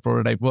how the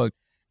prototype worked.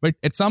 But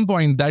at some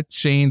point that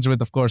changed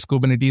with, of course,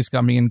 Kubernetes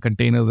coming in,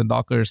 containers and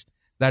Dockers.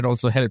 That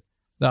also helped.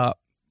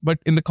 But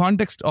in the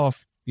context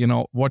of,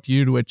 what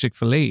you do at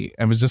Chick-fil-A,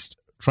 I was just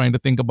trying to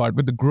think about,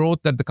 with the growth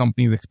that the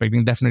company is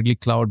expecting, definitely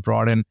cloud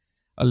brought in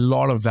a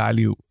lot of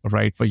value,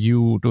 right, for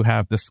you to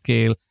have the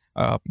scale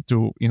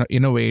to,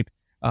 innovate.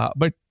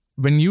 But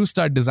when you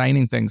start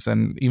designing things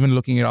and even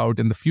looking out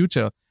in the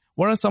future,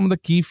 what are some of the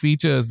key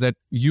features that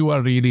you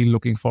are really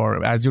looking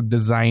for as you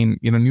design,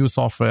 new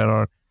software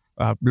or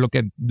look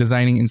at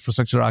designing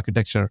infrastructure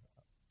architecture?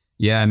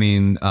 Yeah, I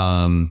mean,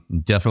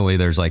 definitely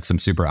there's like some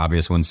super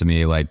obvious ones to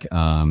me, like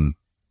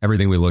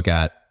everything we look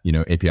at,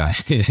 API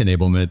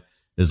enablement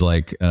is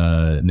like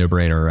no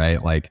brainer,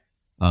 right? Like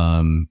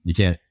you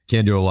can't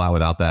do a lot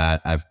without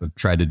that. I've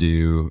tried to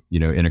do,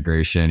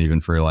 integration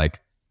even for like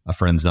a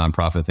friend's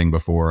nonprofit thing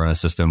before on a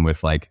system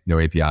with like no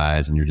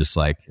APIs, and you're just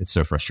like, it's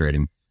so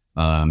frustrating.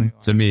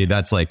 To me,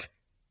 that's like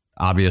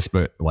obvious,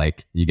 but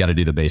like you got to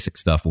do the basic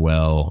stuff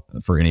well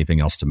for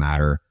anything else to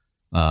matter.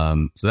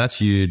 So that's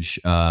huge.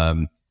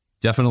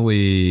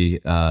 Definitely,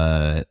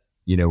 when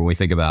we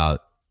think about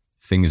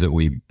things that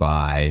we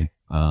buy,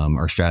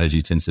 our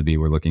strategy tends to be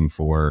we're looking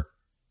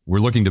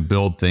to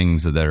build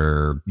things that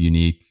are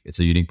unique. It's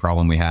a unique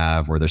problem we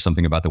have, where there's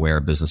something about the way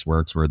our business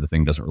works where the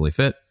thing doesn't really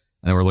fit.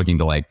 And then we're looking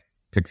to like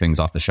pick things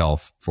off the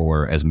shelf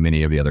for as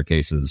many of the other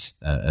cases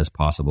as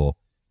possible.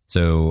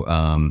 So,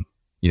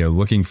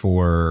 looking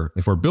for,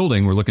 if we're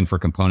building, we're looking for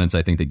components,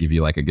 I think, that give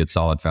you like a good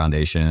solid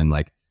foundation,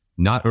 like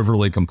not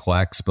overly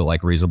complex, but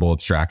like reasonable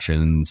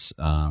abstractions,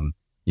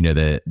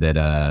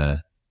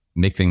 that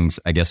make things,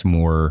 I guess,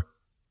 more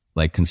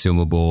like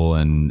consumable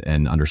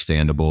and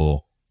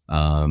understandable.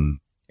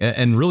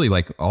 And really,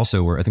 like,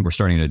 also, I think we're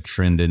starting to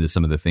trend into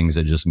some of the things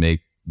that just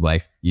make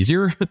life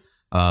easier.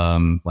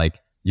 Like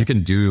you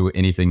can do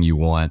anything you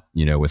want,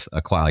 with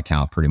a cloud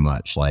account pretty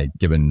much, like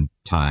given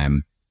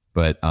time.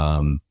 But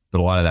a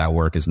lot of that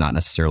work is not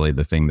necessarily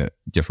the thing that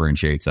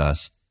differentiates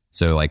us.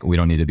 So like, we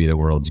don't need to be the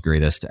world's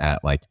greatest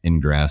at like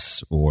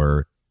ingress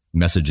or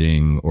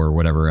messaging or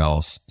whatever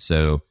else.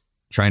 So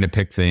trying to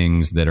pick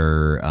things that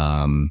are,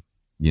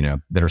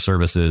 that are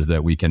services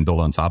that we can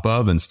build on top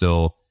of and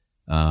still,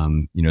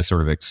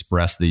 sort of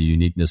express the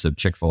uniqueness of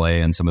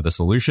Chick-fil-A and some of the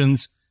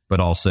solutions, but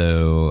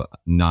also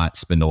not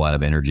spend a lot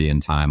of energy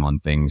and time on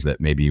things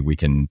that maybe we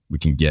can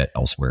get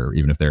elsewhere,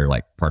 even if they're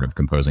like part of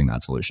composing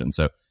that solution.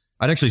 So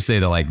I'd actually say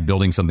that like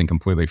building something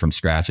completely from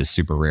scratch is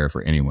super rare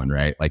for anyone,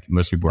 right? Like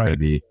most people are going to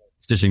be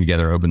stitching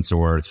together open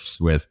source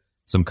with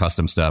some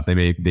custom stuff.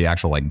 Maybe the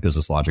actual like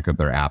business logic of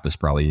their app is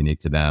probably unique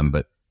to them,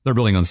 but they're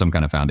building on some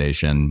kind of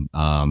foundation.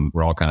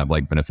 We're all kind of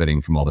like benefiting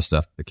from all the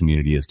stuff the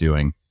community is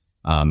doing.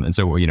 And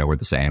so, we're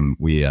the same.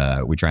 We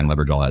try and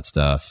leverage all that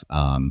stuff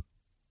and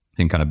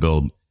kind of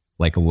build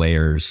like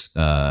layers,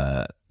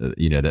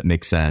 that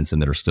make sense and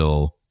that are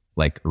still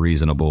like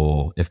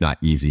reasonable, if not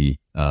easy,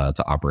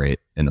 to operate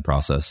in the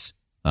process.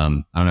 I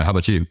don't know. How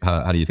about you?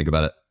 How do you think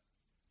about it?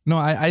 No,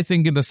 I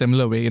think in a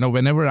similar way.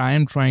 Whenever I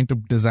am trying to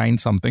design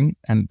something,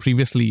 and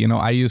previously,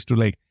 I used to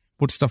like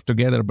put stuff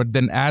together, but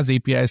then as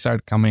APIs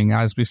start coming,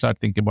 as we start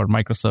thinking about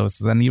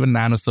microservices and even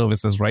nano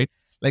services, right?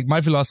 Like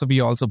my philosophy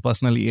also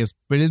personally is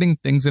building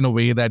things in a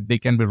way that they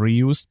can be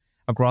reused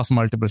across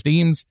multiple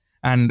teams.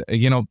 And,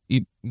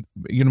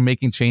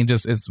 making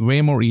changes is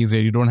way more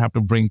easier. You don't have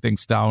to bring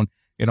things down,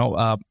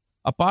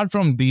 apart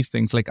from these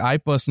things, like I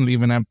personally,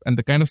 and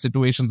the kind of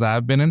situations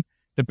I've been in,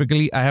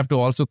 typically I have to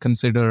also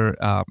consider,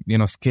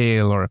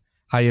 scale or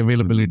high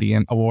availability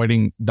and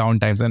avoiding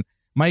downtimes. And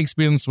my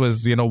experience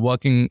was,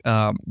 working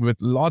with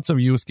lots of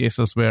use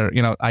cases where,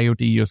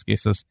 IoT use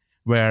cases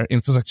where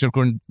infrastructure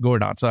couldn't go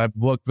down. So I've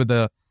worked with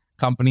a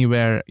company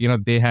where,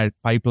 they had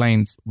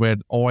pipelines where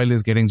oil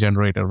is getting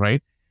generated,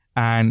 right?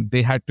 And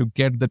they had to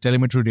get the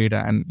telemetry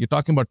data. And you're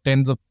talking about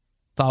tens of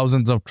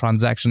thousands of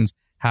transactions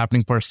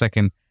happening per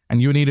second. And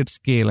you needed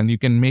scale. And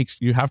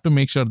you have to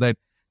make sure that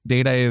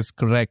data is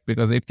correct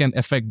because it can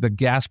affect the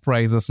gas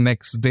prices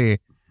next day,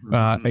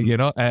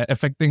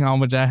 affecting how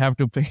much I have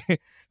to pay.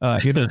 So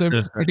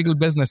it's critical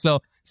business. So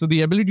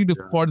the ability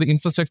for the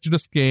infrastructure to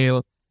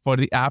scale, for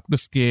the app to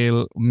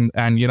scale,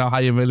 and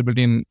high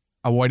availability and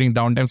avoiding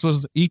downtimes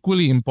was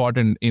equally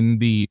important in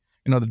the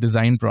the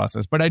design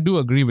process. But I do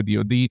agree with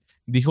you. The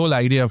whole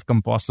idea of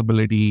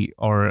composability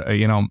or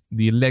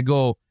the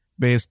Lego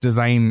based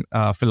design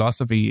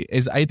philosophy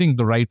is, I think,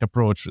 the right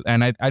approach,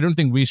 and I don't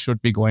think we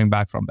should be going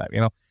back from that.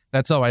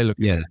 That's how I look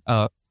at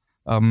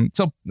it.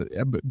 So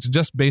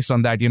just based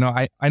on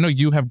that, I know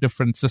you have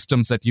different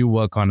systems that you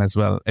work on as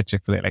well at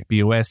Chick-fil-A, like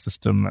POS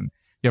system, and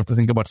you have to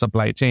think about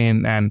supply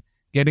chain and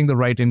getting the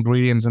right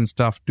ingredients and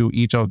stuff to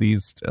each of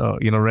these,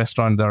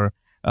 restaurants or,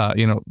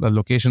 the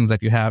locations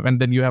that you have. And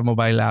then you have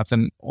mobile apps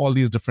and all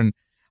these different,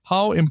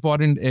 how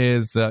important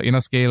is,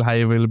 scale, high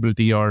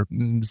availability or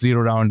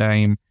zero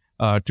downtime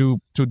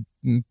to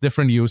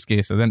different use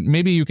cases? And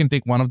maybe you can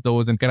take one of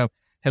those and kind of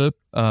help,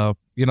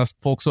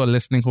 folks who are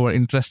listening who are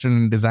interested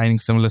in designing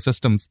similar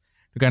systems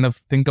to kind of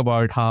think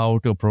about how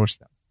to approach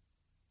them.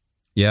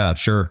 Yeah,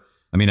 sure.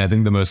 I mean, I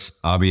think the most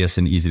obvious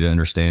and easy to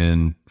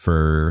understand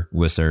for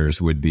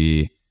listeners would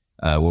be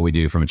what we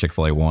do from a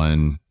Chick-fil-A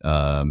One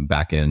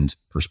backend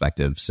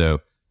perspective. So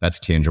that's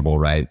tangible,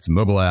 right? It's a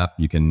mobile app.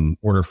 You can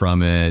order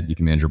from it. You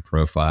can manage your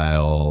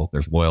profile.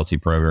 There's loyalty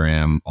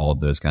program, all of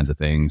those kinds of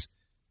things.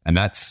 And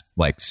that's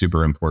like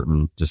super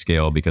important to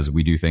scale because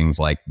we do things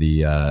like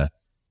the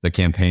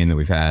campaign that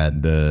we've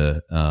had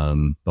the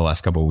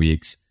last couple of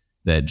weeks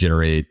that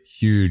generate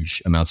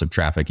huge amounts of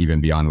traffic, even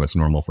beyond what's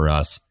normal for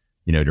us,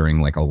 during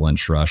like a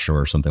lunch rush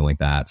or something like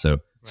that. So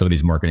some of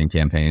these marketing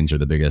campaigns are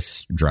the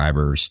biggest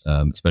drivers,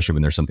 especially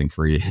when there's something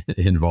free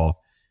involved.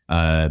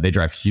 They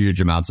drive huge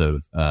amounts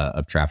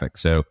of traffic.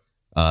 So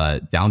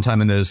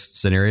downtime in those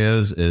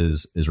scenarios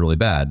is really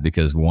bad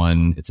because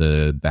one, it's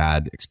a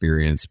bad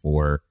experience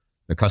for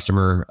the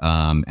customer,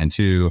 and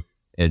two,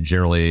 it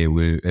generally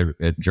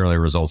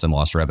results in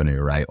lost revenue,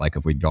 right? Like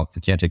if we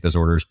can't take those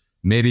orders,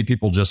 maybe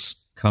people just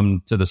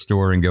come to the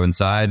store and go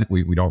inside.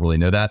 We don't really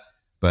know that,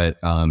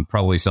 but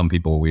probably some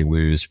people we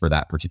lose for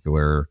that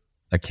particular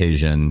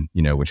occasion,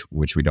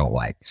 which we don't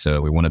like.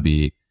 So we want to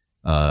be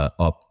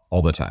up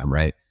all the time,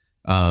 right?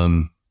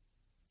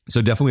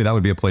 So definitely that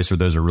would be a place where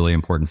those are really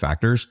important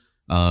factors.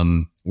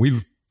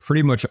 We've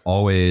pretty much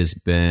always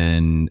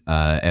been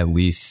at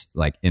least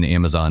like in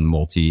Amazon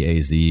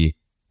multi-AZ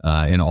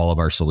in all of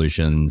our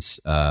solutions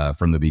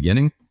from the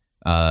beginning.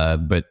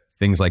 But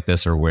things like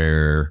this are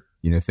where,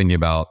 thinking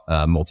about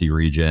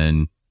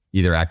multi-region,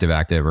 either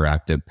active-active or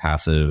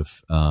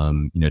active-passive,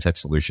 type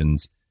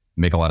solutions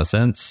make a lot of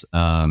sense.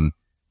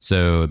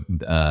 So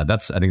I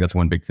think that's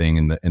one big thing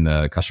in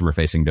the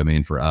customer-facing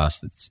domain for us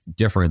that's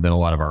different than a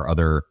lot of our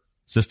other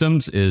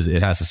systems is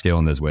it has to scale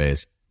in those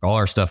ways. All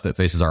our stuff that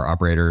faces our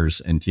operators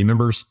and team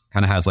members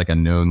kind of has like a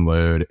known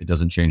load. It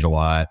doesn't change a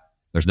lot.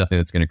 There's nothing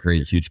that's going to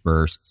create huge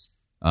bursts.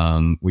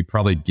 We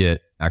probably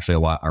get actually a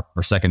lot.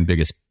 Our second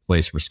biggest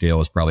place for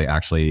scale is probably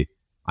actually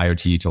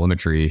IoT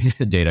telemetry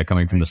data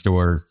coming from the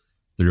store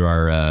through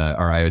our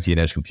IoT and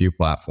edge compute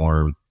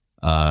platform.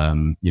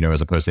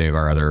 As opposed to any of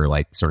our other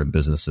like sort of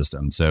business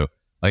systems. So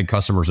I think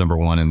customers number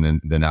one,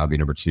 and then that would be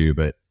number two.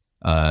 But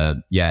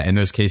in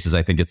those cases,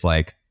 I think it's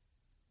like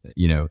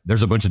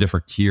there's a bunch of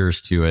different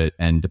tiers to it.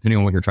 And depending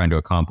on what you're trying to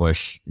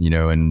accomplish,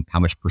 and how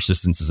much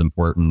persistence is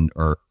important,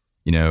 or,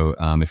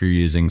 if you're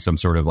using some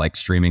sort of like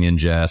streaming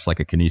ingest, like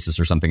a Kinesis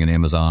or something in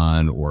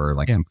Amazon, or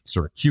like some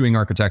sort of queuing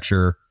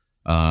architecture,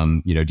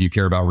 do you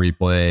care about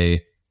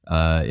replay?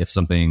 If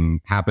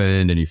something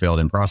happened and you failed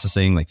in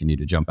processing, like you need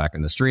to jump back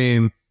in the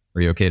stream,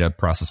 are you okay to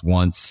process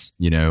once,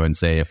 and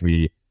say, if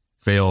we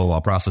fail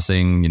while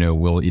processing,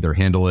 we'll either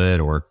handle it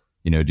or,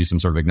 do some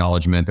sort of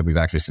acknowledgement that we've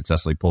actually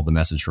successfully pulled the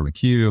message from a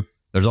queue.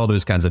 There's all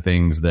those kinds of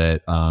things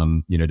that,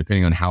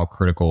 depending on how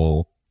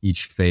critical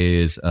each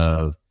phase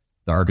of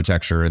the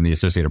architecture and the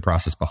associated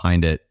process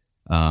behind it,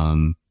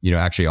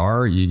 actually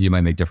are, you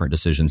might make different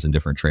decisions and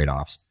different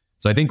trade-offs.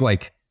 So I think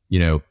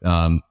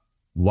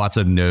lots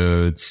of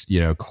nodes,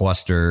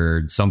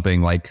 clustered,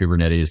 something like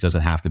Kubernetes,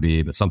 doesn't have to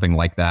be, but something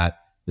like that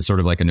is sort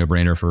of like a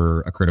no-brainer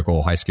for a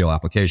critical high scale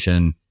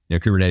application.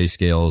 Kubernetes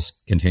scales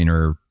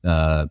container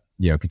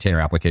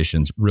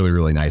applications really,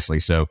 really nicely.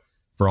 So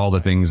for all the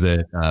things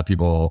that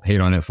people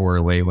hate on it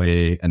for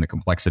lately, and the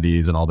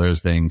complexities and all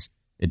those things,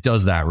 it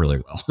does that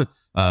really well.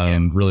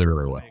 Really,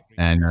 really well.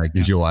 And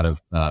gives you a lot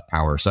of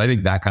power. So I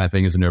think that kind of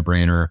thing is a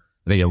no-brainer.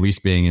 I think at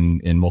least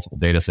being in multiple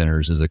data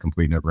centers is a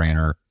complete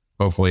no-brainer.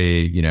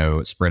 Hopefully,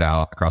 spread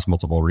out across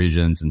multiple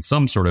regions in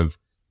some sort of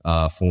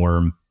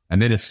form.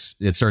 And then it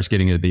starts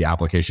getting into the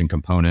application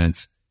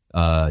components,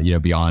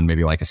 beyond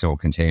maybe like a single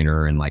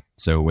container. And like,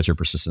 so what's your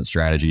persistent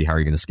strategy? How are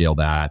you going to scale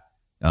that?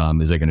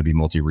 Is it going to be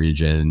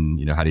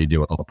multi-region? How do you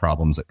deal with all the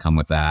problems that come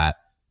with that?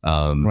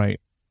 Right.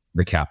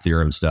 The cap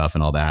theorem stuff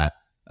and all that.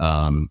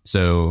 And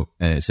same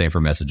for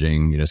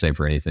messaging, same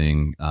for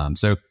anything.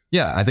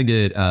 I think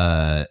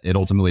it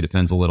ultimately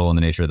depends a little on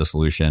the nature of the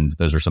solution. But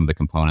those are some of the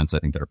components I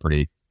think that are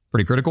pretty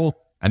critical.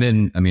 And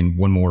then,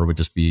 one more would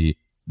just be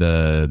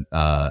the,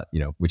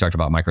 we talked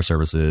about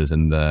microservices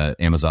and the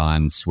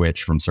Amazon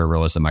switch from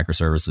serverless and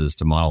microservices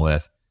to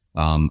monolith.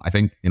 I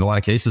think in a lot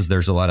of cases,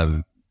 there's a lot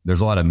of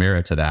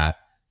merit to that,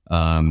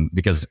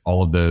 because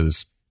all of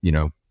those,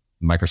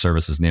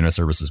 microservices,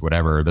 nanoservices,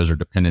 whatever, those are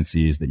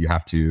dependencies that you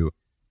have to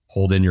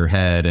hold in your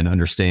head and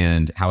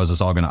understand, how is this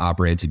all going to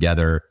operate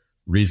together,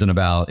 reason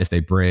about if they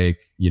break,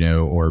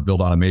 or build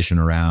automation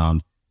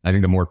around. I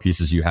think the more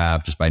pieces you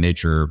have just by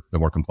nature, the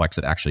more complex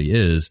it actually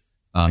is.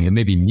 It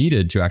may be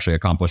needed to actually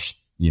accomplish,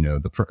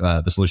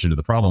 the solution to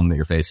the problem that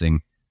you're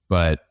facing,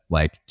 but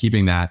like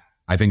keeping that,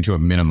 I think, to a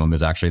minimum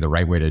is actually the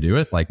right way to do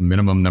it. Like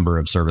minimum number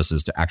of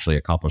services to actually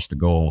accomplish the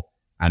goal.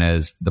 And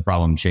as the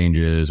problem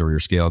changes or your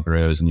scale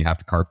grows and you have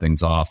to carve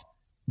things off,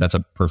 that's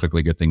a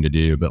perfectly good thing to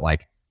do. But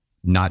like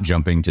not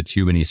jumping to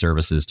too many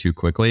services too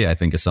quickly, I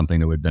think is something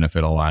that would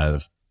benefit a lot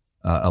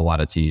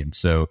of teams.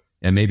 So,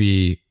 and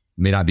may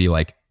not be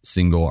like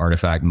single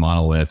artifact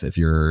monolith if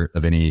you're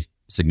of any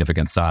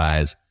significant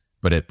size,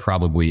 but it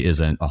probably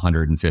isn't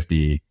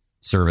 150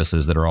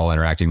 services that are all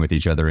interacting with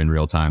each other in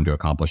real time to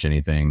accomplish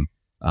anything,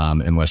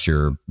 unless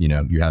you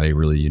have a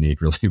really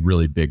unique, really,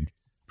 really big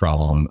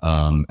problem.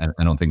 And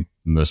I don't think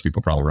most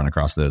people probably run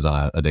across those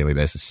on a daily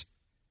basis.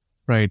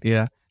 Right.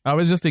 Yeah. I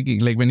was just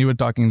thinking, like when you were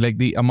talking, like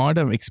the amount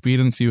of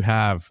experience you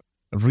have,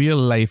 real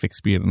life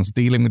experience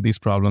dealing with these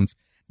problems,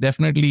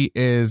 definitely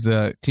is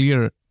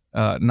clear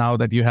now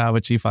that you have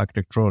a chief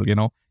architect role.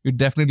 You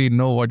definitely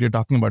know what you're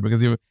talking about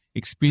because you've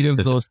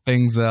experienced those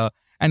things.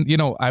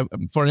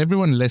 For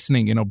everyone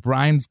listening,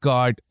 Brian's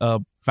got a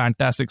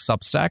fantastic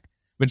Substack,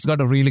 which has got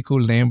a really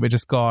cool name, which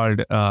is called,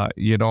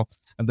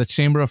 the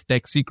Chamber of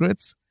Tech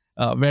Secrets,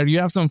 where you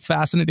have some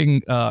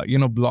fascinating,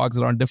 blogs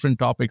around different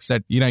topics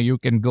that, you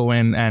can go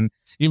in and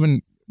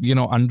even,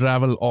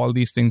 unravel all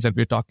these things that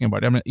we're talking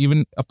about. I mean,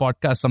 even a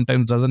podcast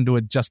sometimes doesn't do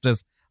it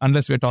justice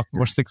unless we're talking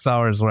for 6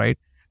 hours, right?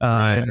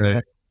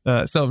 Right.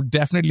 So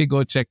definitely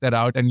go check that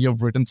out. And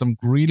you've written some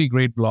really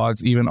great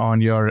blogs, even on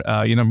your,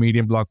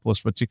 Medium blog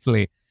post for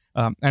Chick-fil-A.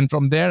 And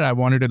from there, I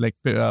wanted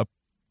to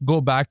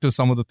go back to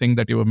some of the things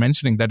that you were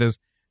mentioning. That is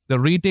the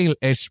retail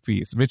edge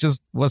piece, which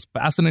was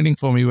fascinating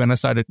for me when I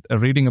started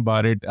reading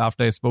about it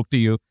after I spoke to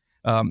you.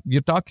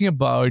 You're talking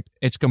about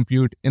edge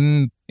compute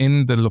in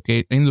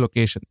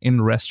location,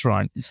 in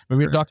restaurant. When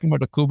we're talking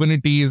about a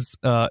Kubernetes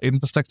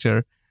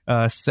infrastructure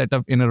set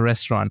up in a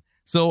restaurant.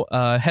 So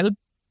help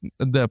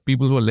the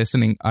people who are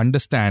listening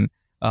understand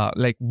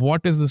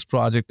what is this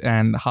project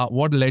and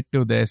what led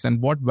to this and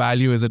what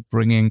value is it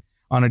bringing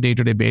on a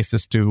day-to-day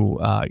basis to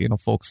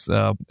folks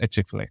at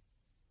Chick-fil-A.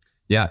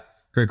 Yeah,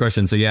 great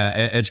question. So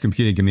edge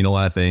computing can mean a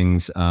lot of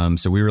things.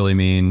 So we really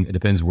mean, it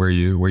depends where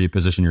you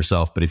position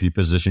yourself. But if you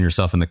position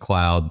yourself in the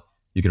cloud,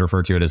 you can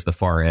refer to it as the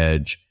far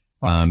edge.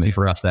 And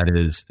for us, that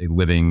is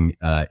living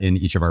in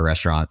each of our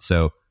restaurants.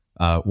 So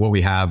what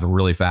we have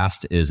really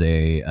fast is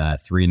a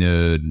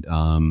 3-node,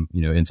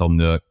 Intel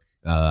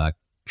NUC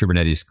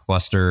Kubernetes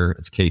cluster.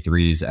 It's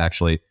K3s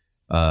actually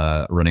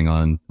running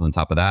on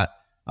top of that.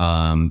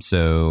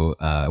 So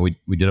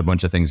we did a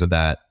bunch of things with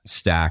that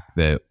stack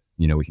that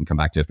we can come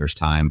back to if there's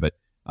time, but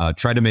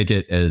try to make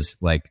it as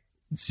like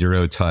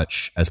zero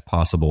touch as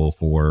possible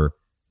for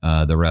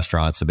the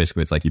restaurant. So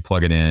basically it's like you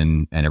plug it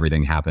in and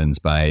everything happens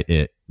by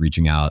it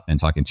reaching out and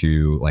talking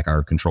to like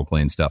our control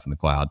plane stuff in the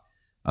cloud.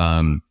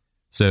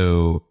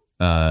 So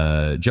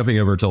jumping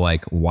over to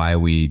like why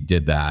we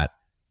did that,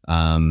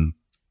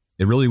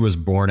 it really was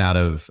born out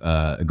of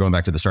going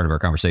back to the start of our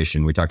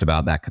conversation. We talked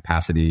about that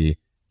capacity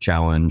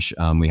challenge.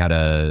 We had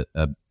a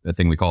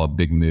thing we call a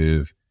big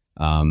move,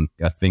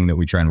 a thing that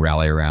we try and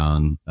rally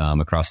around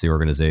across the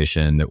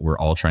organization that we're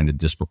all trying to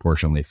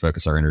disproportionately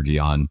focus our energy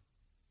on.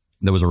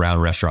 That was around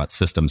restaurant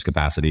systems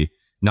capacity,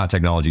 not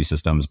technology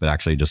systems, but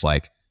actually just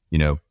like,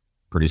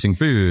 producing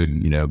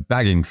food,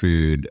 bagging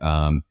food,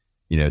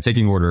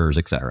 taking orders,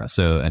 et cetera.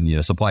 So,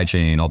 and, supply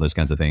chain, all those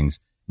kinds of things.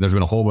 There's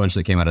been a whole bunch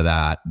that came out of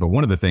that. But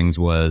one of the things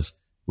was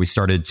we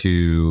started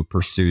to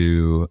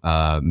pursue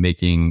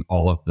making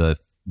all of the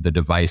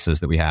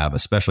devices that we have,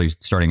 especially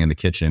starting in the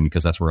kitchen,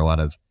 because that's where a lot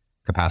of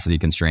capacity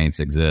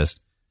constraints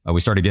exist. We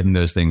started getting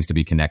those things to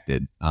be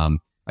connected.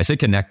 I say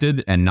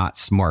connected and not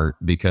smart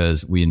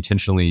because we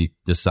intentionally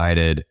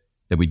decided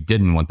that we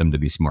didn't want them to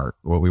be smart.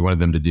 What we wanted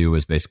them to do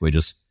was basically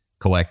just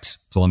collect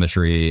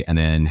telemetry and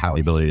then have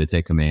the ability to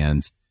take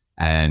commands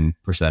and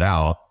push that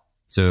out.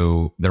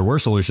 So there were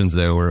solutions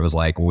though where it was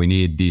like, well, we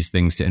need these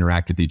things to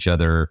interact with each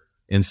other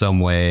in some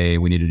way.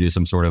 We need to do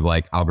some sort of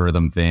like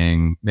algorithm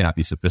thing, may not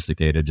be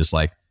sophisticated, just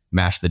like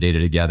mash the data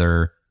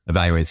together,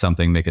 evaluate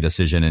something, make a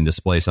decision and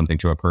display something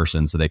to a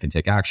person so they can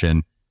take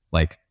action.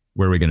 Like,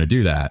 where are we going to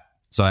do that?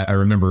 So I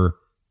remember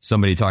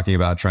somebody talking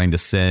about trying to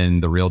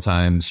send the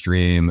real-time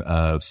stream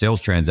of sales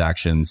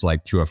transactions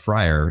like to a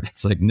fryer.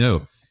 It's like,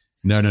 no.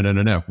 We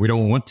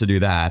don't want to do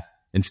that.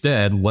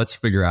 Instead, let's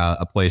figure out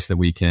a place that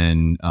we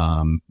can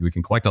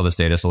collect all this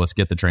data. So let's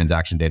get the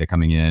transaction data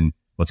coming in.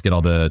 Let's get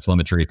all the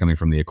telemetry coming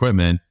from the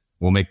equipment.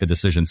 We'll make the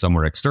decision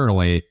somewhere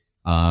externally.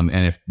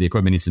 And if the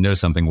equipment needs to know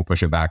something, we'll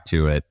push it back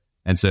to it.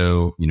 And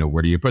so,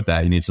 where do you put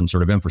that? You need some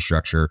sort of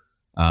infrastructure.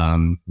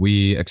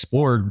 We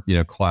explored,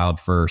 cloud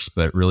first,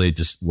 but really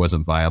just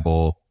wasn't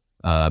viable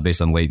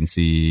based on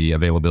latency,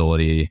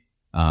 availability.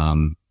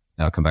 I'll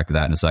come back to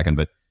that in a second,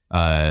 but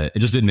it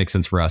just didn't make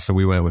sense for us. So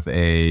we went with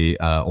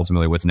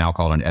ultimately what's now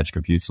called an edge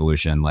compute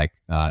solution. Like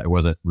it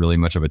wasn't really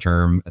much of a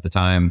term at the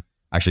time.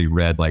 I actually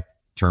read like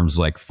terms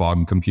like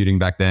fog computing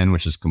back then,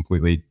 which is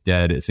completely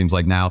dead, it seems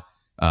like now.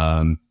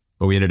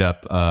 But we ended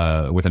up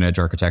with an edge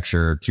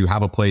architecture to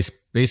have a place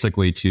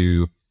basically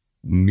to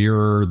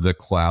mirror the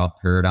cloud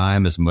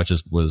paradigm as much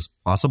as was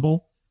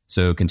possible.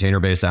 So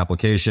container-based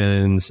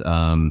applications,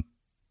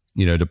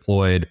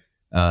 deployed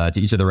to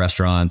each of the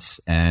restaurants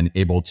and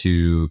able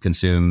to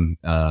consume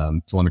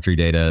telemetry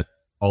data,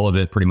 all of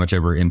it pretty much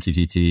over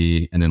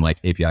MQTT, and then like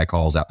API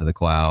calls out to the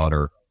cloud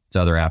or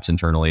to other apps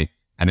internally,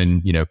 and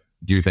then,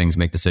 do things,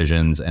 make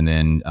decisions, and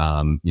then,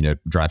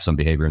 drive some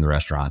behavior in the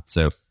restaurant.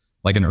 So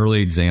like an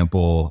early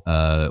example,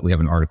 we have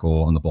an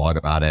article on the blog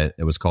about it.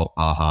 It was called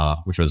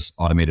AHA, which was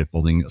Automated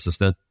Holding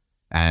Assistant.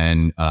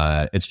 And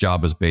its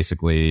job was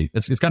basically,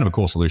 it's kind of a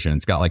cool solution.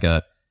 It's got like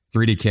a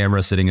 3D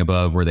camera sitting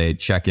above where they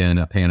check in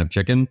a pan of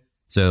chicken.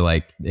 So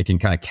like it can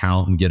kind of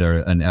count and get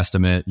an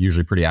estimate,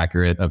 usually pretty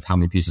accurate, of how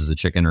many pieces of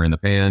chicken are in the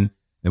pan.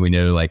 And we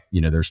know like,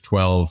 there's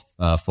 12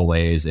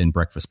 fillets in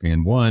breakfast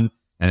pan 1,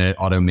 and it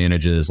auto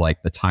manages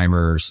like the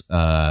timers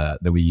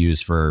that we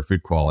use for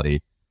food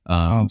quality.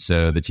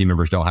 So the team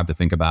members don't have to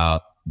think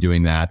about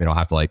doing that. They don't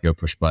have to like go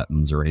push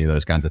buttons or any of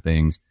those kinds of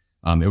things.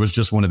 It was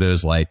just one of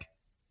those like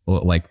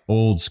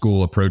old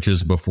school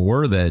approaches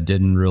before that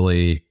didn't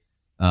really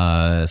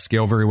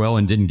scale very well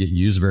and didn't get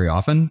used very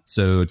often.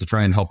 So to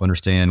try and help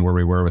understand where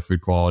we were with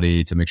food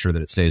quality, to make sure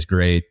that it stays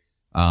great,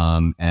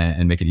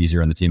 and make it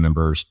easier on the team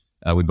members,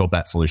 we built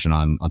that solution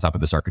on top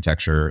of this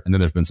architecture. And then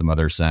there's been some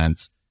other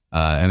sense.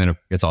 And then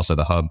it's also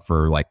the hub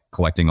for like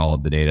collecting all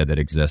of the data that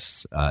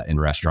exists in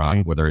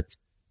restaurant, whether it's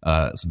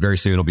very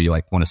soon it'll be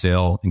like point of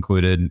sale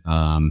included,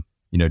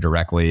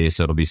 directly.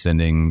 So it'll be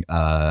sending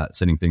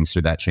things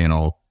through that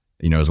channel,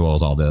 as well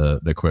as all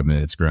the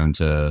equipment. It's grown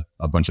to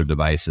a bunch of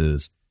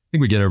devices. I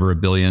think we get over 1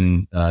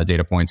 billion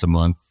data points a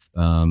month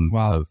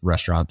of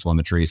restaurant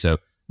telemetry. So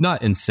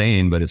not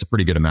insane, but it's a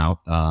pretty good amount.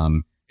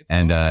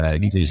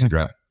 It continues to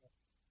grow.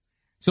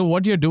 So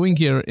what you're doing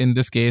here in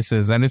this case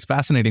is, and it's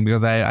fascinating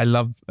because I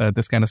love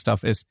this kind of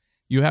stuff, is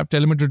you have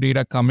telemetry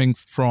data coming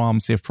from,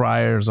 say,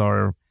 fryers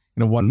or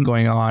what's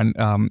going on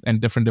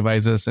and different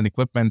devices and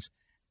equipments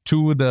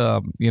to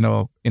the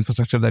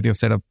infrastructure that you've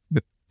set up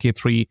with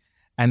K3,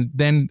 and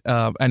then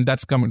and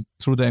that's coming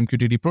through the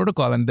MQTT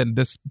protocol, and then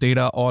this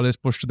data all is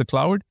pushed to the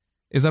cloud.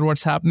 Is that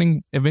what's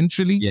happening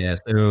eventually? Yeah.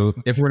 So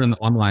if we're in an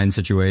online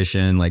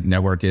situation, like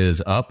network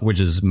is up, which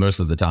is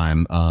most of the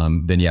time,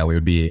 then yeah, we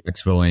would be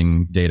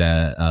exfilling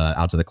data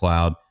out to the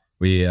cloud.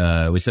 We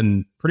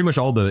send pretty much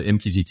all the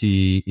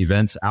MQTT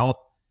events out.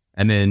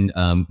 And then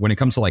when it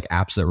comes to like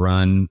apps that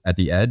run at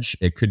the edge,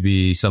 it could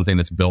be something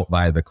that's built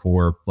by the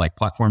core like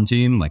platform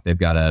team. Like they've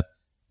got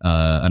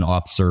an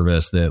auth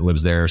service that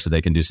lives there, so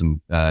they can do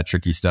some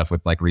tricky stuff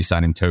with like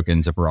re-signing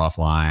tokens if we're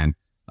offline.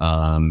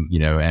 And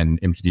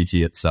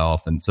MQTT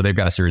itself. And so they've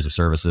got a series of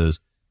services.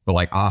 but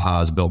like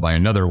AHA is built by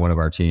another one of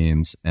our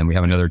teams, and we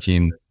have another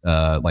team,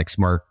 like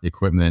smart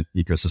equipment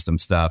ecosystem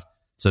stuff.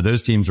 So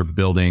those teams are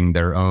building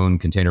their own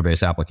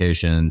container-based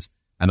applications,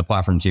 and the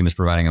platform team is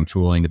providing them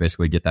tooling to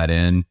basically get that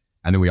in.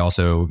 And then we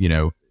also,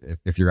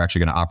 if you're actually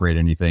going to operate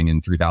anything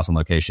in 3,000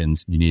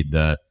 locations, you need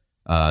the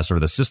sort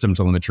of the system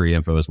telemetry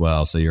info as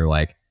well. So you're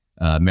like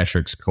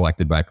metrics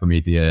collected by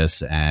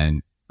Prometheus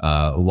and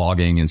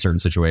logging in certain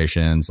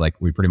situations. Like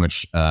we pretty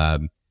much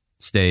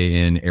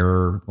stay in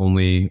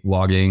error-only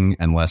logging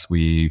unless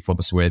we flip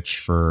a switch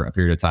for a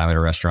period of time at a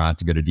restaurant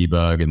to go to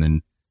debug and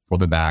then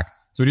flip it back.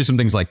 So we do some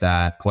things like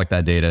that, collect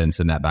that data and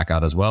send that back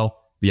out as well.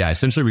 But yeah,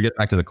 essentially we get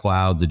back to the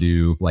cloud to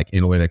do like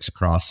analytics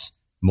across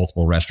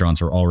multiple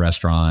restaurants or all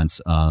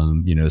restaurants,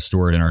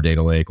 store it in our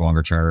data lake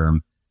longer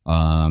term,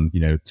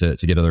 to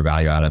get other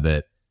value out of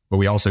it. But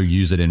we also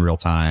use it in real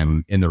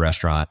time in the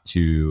restaurant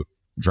to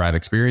drive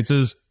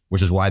experiences,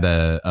 which is why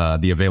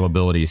the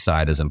availability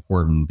side is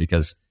important,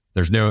 because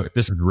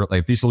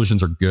if these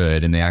solutions are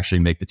good and they actually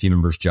make the team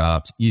members'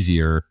 jobs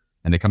easier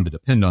and they come to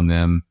depend on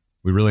them,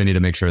 we really need to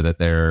make sure that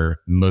they're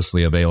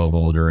mostly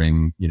available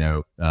during,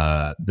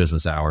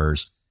 business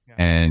hours. Yeah.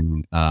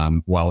 And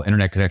while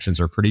internet connections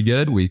are pretty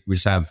good, we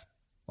just have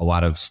a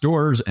lot of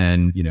stores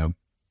and,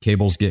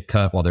 cables get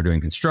cut while they're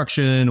doing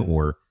construction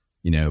or,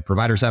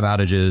 providers have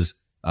outages.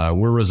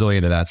 We're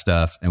resilient to that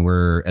stuff, and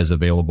we're as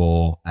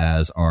available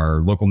as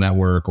our local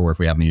network, or if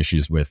we have any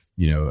issues with,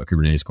 a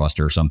Kubernetes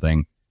cluster or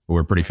something, but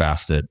we're pretty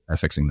fast at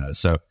fixing those.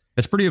 So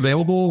it's pretty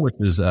available, which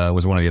is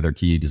was one of the other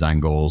key design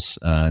goals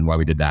and why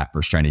we did that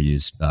versus trying to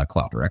use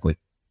cloud directly.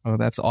 Oh,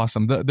 that's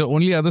awesome. The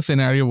only other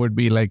scenario would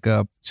be like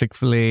a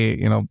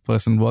Chick-fil-A,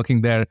 person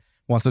working there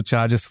wants to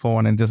charge his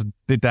phone and just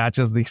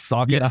detaches the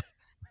socket.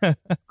 Yeah.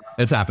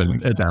 It's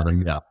happening.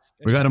 Yeah.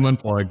 We've had them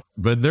unplugged,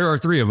 but there are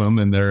 3 of them,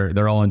 and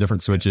they're all on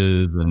different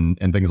switches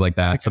and things like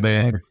that. So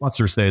the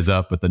cluster stays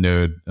up, but the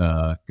node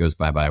goes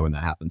bye-bye when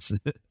that happens.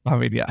 I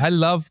mean, yeah, I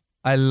love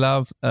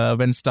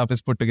when stuff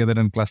is put together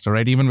in cluster,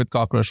 right? Even with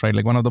Cockroach, right?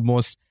 Like one of the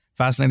most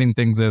fascinating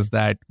things is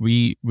that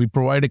we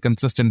provide a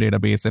consistent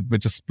database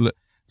which is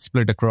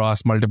split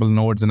across multiple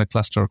nodes in a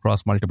cluster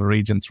across multiple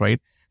regions,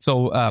 right?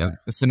 So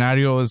the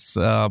scenarios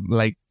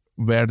like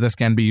where this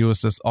can be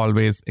used is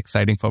always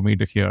exciting for me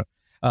to hear.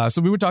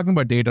 So we were talking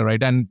about data,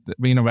 right? And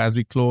as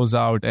we close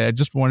out, I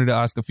just wanted to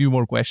ask a few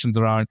more questions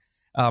around.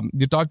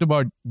 You talked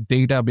about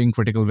data being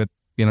critical with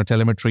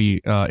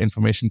telemetry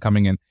information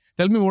coming in.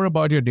 Tell me more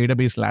about your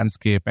database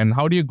landscape and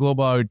how do you go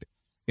about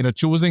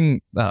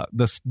choosing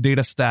this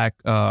data stack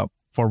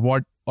for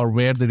what or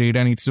where the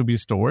data needs to be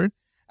stored,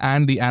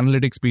 and the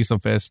analytics piece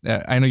of it.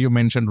 I know you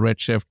mentioned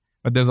Redshift,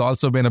 but there's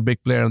also been a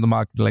big player in the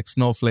market like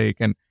Snowflake.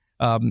 And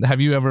have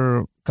you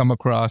ever come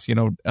across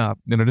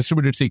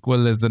distributed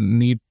SQL is a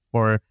need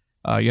for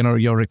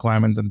your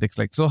requirements and things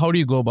like. So how do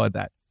you go about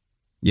that?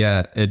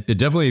 Yeah, it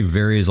definitely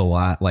varies a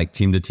lot, like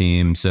team to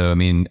team. So, I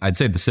mean, I'd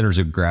say the centers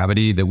of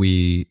gravity that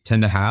we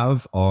tend to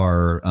have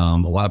are a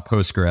lot of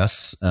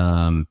Postgres.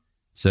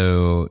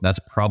 So that's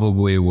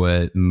probably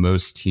what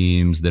most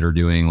teams that are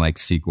doing like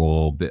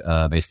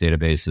SQL based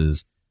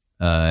databases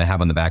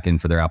have on the back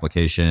end for their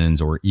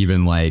applications, or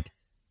even like,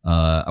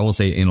 I won't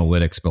say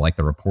analytics, but like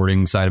the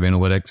reporting side of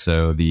analytics.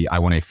 So I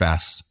want a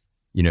fast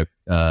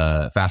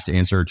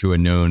answer to a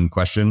known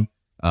question.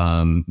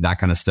 That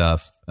kind of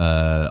stuff,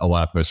 a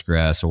lot of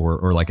Postgres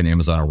or like an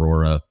Amazon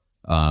Aurora,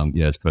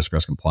 it's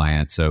Postgres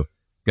compliant. So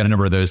got a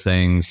number of those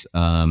things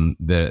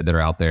that are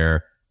out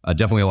there.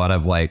 Definitely a lot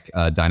of like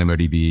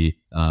DynamoDB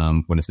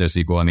when it's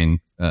NoSQL. I mean,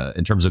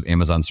 in terms of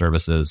Amazon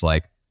services,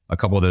 like a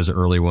couple of those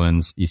early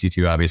ones,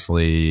 EC2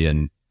 obviously,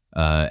 and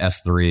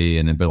S3,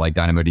 and then but like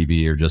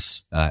DynamoDB are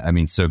just,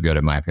 so good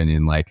in my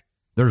opinion. Like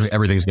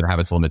everything's going to have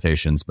its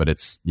limitations, but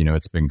it's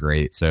been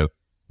great. So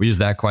we use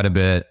that quite a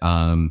bit.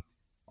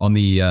 On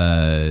the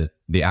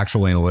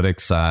actual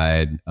analytics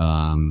side,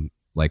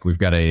 like we've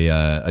got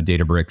a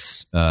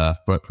Databricks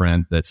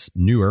footprint that's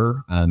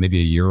newer, maybe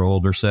a year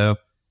old or so.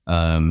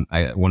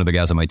 One of the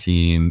guys on my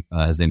team,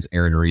 his name's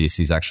Aaron Reese.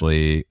 He's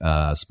actually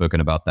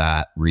spoken about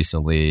that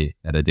recently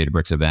at a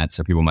Databricks event,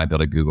 so people might be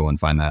able to Google and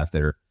find that if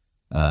they're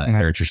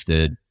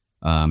interested.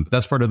 But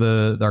that's part of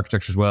the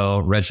architecture as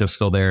well. Redshifts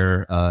still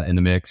there in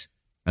the mix,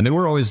 and then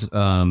we're always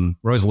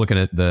looking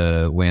at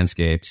the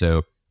landscape.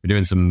 So we're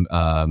doing some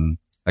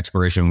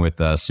exploration with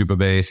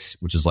Supabase,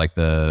 which is like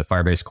the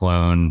Firebase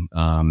clone.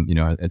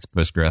 It's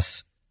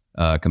Postgres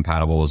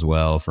compatible as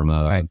well from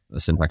a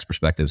syntax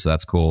perspective, so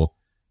that's cool.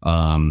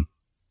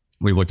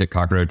 We've looked at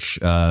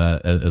Cockroach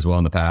as well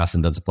in the past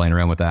and done some playing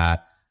around with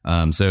that.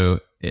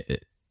 So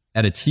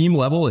at a team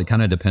level, it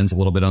kind of depends a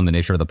little bit on the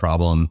nature of the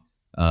problem,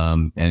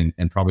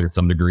 and probably to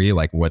some degree,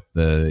 like what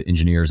the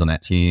engineers on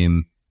that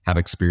team have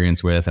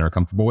experience with and are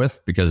comfortable with,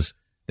 because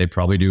they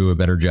probably do a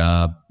better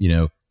job,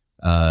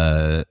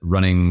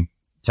 running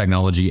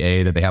technology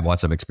A that they have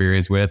lots of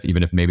experience with,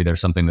 even if maybe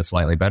there's something that's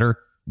slightly better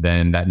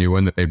than that new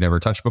one that they've never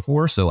touched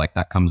before. So like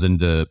that comes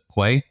into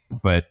play,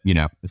 but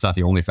it's not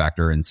the only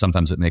factor. And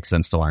sometimes it makes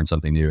sense to learn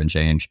something new and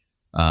change.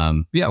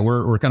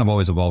 We're kind of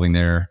always evolving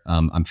there.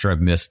 I'm sure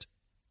I've missed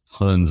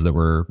tons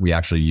that we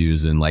actually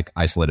use in like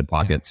isolated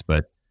pockets,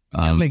 but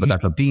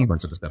that's a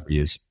bunch of the stuff we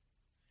use.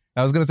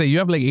 I was going to say, you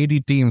have like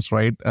 80 teams,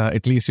 right?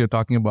 At least you're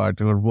talking about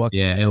your work.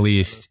 Yeah, at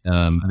least.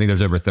 I think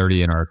there's over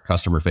 30 in our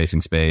customer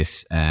facing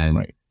space,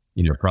 and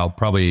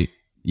probably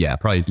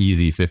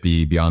easy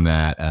 50 beyond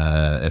that,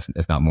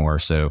 if not more.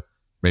 So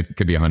it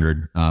could be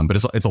 100, but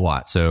it's a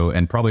lot. So,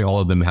 and probably all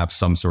of them have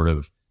some sort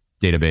of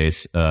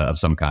database of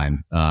some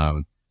kind.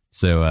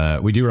 So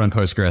we do run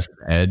Postgres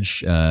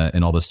Edge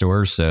in all the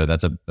stores. So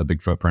that's a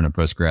big footprint of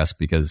Postgres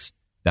because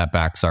that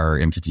backs our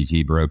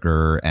MQTT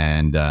broker,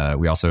 and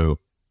we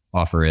also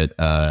offer it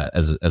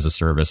as a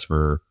service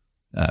for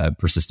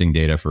persisting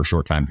data for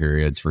short time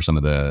periods for some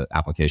of the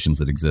applications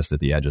that exist at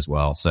the edge as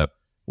well. So a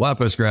lot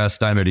of Postgres,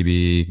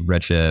 DynamoDB,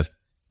 Redshift.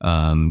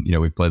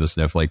 We play the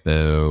Snowflake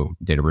though,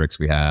 Databricks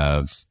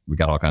we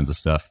got all kinds of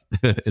stuff.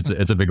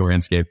 It's a big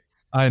landscape.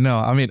 I know.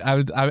 I mean,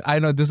 I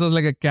know this was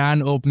like a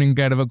can opening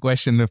kind of a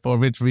question for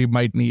which we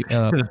might need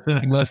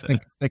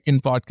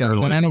second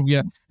podcast. And I know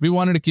we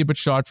wanted to keep it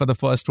short for the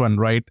first one,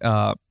 right,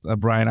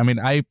 Brian? I mean,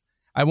 I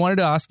wanted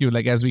to ask you,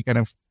 like, as we kind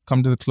of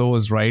come to the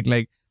close, right?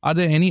 Like, are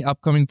there any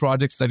upcoming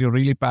projects that you're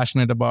really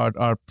passionate about,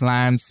 or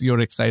plans you're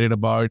excited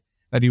about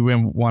that you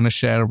want to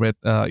share with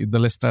the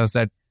listeners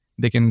that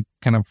they can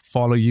kind of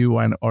follow you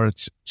or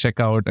check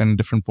out in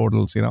different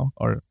portals,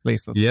 or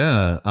places?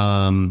 Yeah.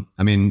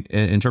 I mean,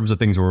 in terms of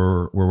things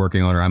we're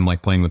working on, or I'm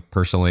like playing with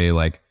personally,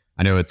 like,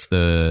 I know it's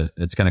kind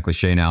of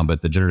cliche now,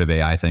 but the generative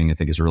AI thing I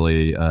think is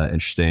really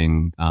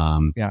interesting.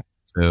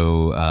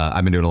 So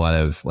I've been doing a lot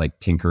of like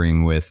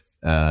tinkering with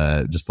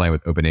just playing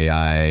with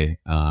OpenAI,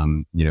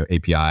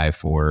 API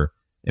for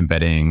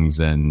embeddings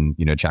and,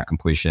 chat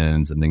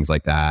completions and things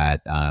like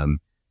that.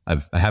 I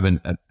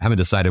haven't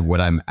decided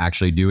what I'm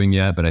actually doing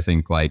yet, but I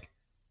think like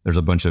there's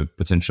a bunch of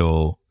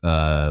potential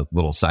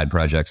little side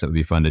projects that would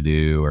be fun to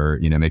do, or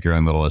make your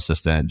own little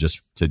assistant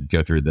just to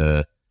go through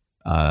the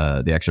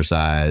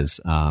exercise.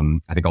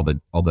 I think all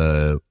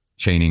the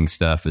chaining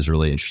stuff is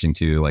really interesting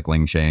too, like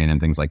LangChain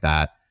and things like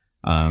that.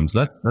 So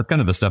that's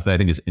kind of the stuff that I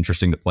think is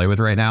interesting to play with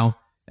right now,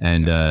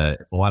 and a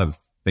lot of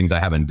things I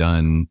haven't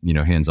done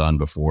hands on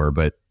before,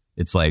 but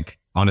it's like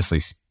honestly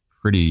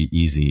pretty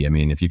easy. I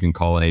mean, if you can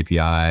call an API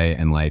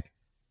and like,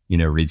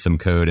 read some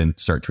code and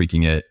start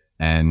tweaking it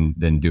and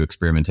then do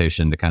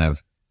experimentation to kind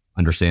of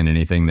understand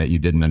anything that you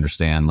didn't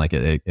understand, like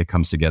it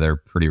comes together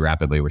pretty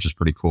rapidly, which is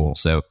pretty cool.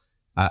 So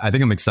I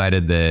think I'm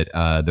excited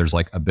that there's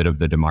like a bit of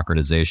the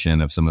democratization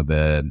of some of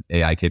the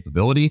AI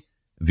capability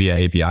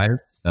via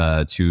APIs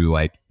to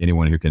like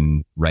anyone who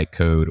can write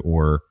code,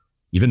 or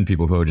even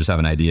people who just have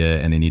an idea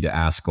and they need to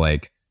ask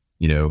like,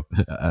 a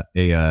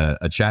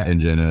chat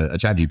engine, a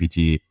chat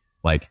GPT,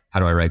 like, how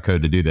do I write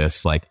code to do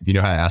this? Like, if you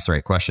know how to ask the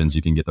right questions,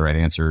 you can get the right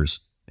answers,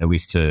 at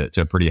least to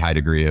a pretty high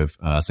degree of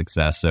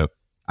success. So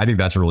I think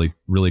that's really,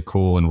 really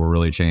cool, and will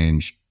really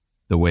change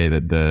the way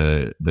that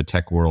the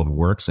tech world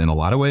works in a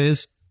lot of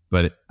ways.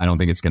 But I don't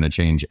think it's going to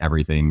change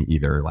everything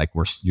either. Like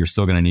you're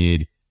still going to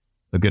need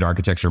a good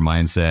architecture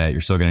mindset.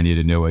 You're still going to need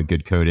to know what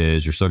good code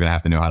is. You're still going to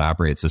have to know how to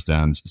operate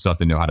systems. You still have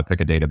to know how to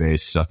pick a database. You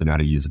still have to know how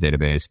to use a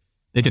database.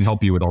 It can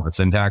help you with all the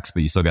syntax,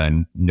 but you still got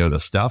to know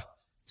the stuff.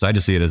 So I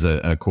just see it as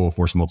a cool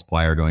force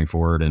multiplier going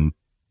forward, and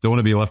don't want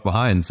to be left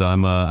behind. So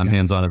I'm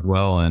hands-on as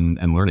well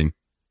and learning.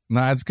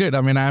 No, that's good.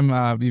 I mean,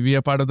 we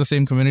are part of the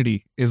same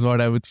community is what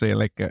I would say.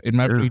 Like in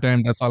my free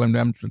time, that's all I'm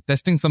doing. I'm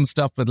testing some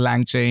stuff with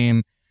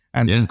LangChain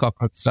and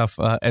Cockroach stuff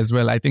as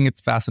well. I think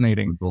it's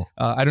fascinating. Cool.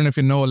 I don't know if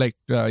you know, like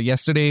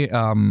yesterday,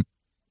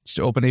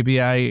 OpenAI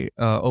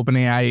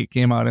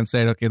came out and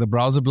said, okay, the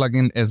browser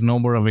plugin is no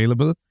more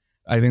available.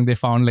 I think they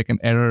found like an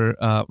error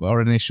or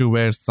an issue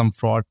where some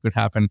fraud could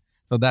happen.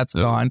 So that's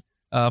gone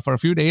for a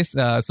few days.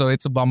 So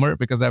it's a bummer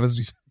because I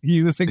was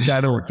using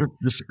that.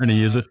 Just trying to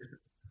use it.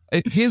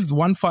 Here's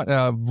one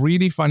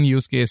really fun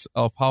use case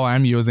of how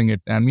I'm using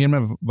it. And me and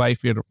my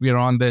wife, we're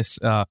on this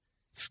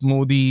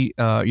smoothie,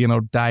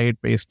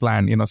 diet-based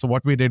plan. So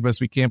what we did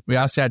was we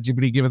asked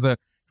ChatGPT, give us a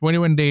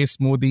 21-day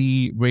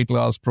smoothie weight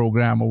loss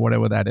program or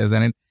whatever that is.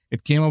 And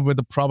it came up with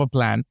a proper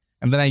plan.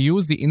 And then I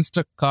used the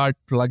Instacart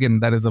plugin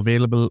that is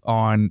available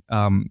on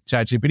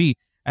ChatGPT.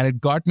 And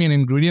it got me an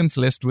ingredients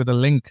list with a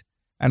link.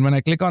 And when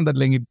I click on that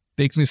link, it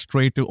takes me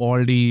straight to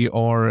Aldi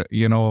or,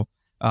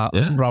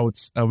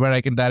 Sprouts, where I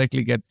can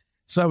directly get.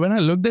 So when I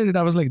looked at it,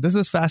 I was like, this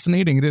is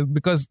fascinating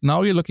because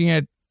now you're looking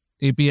at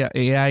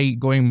AI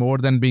going more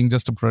than being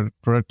just a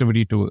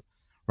productivity tool,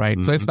 right?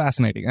 Mm-hmm. So it's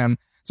fascinating. And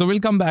so we'll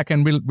come back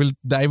and we'll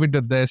dive into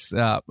this.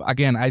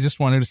 Again, I just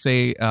wanted to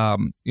say,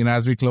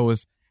 as we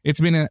close, it's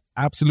been an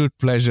absolute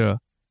pleasure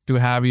to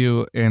have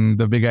you in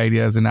the Big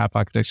Ideas in App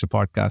Architecture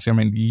podcast. I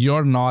mean,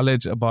 your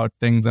knowledge about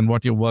things and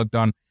what you worked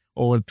on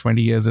over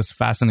 20 years is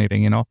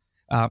fascinating,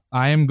 I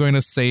am going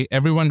to say,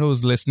 everyone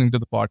who's listening to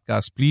the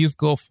podcast, please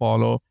go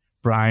follow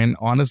Brian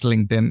on his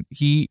LinkedIn.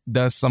 He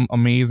does some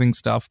amazing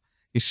stuff.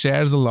 He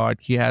shares a lot.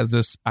 He has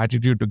this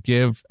attitude to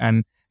give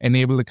and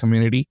enable the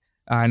community.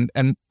 And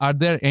are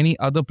there any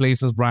other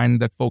places, Brian,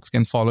 that folks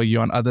can follow you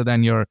on other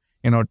than your,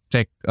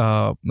 tech,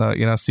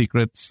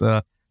 secrets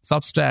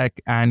Substack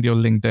and your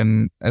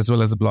LinkedIn as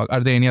well as a blog.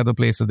 Are there any other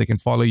places they can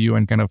follow you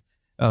and kind of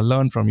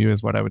learn from you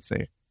is what I would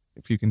say.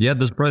 If you can. Yeah,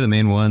 those are probably the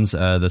main ones.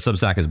 The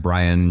Substack is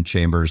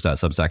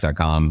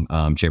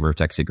brianchambers.substack.com, Chamber of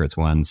Tech Secrets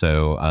one.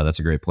 So that's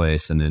a great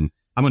place. And then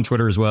I'm on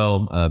Twitter as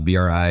well,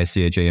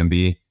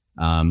 BRICHAMB.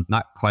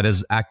 Not quite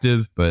as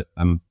active, but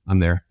I'm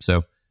there.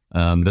 So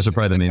those are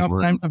probably the main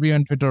ones. Time to be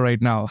on Twitter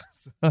right now.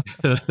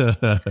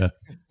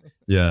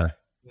 Yeah.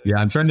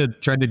 I'm trying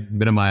to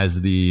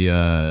minimize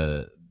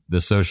the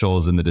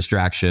socials and the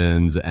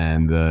distractions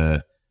and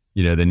the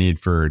need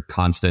for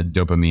constant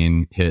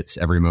dopamine hits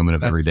every moment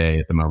of every day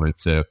at the moment.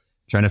 So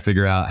trying to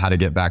figure out how to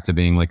get back to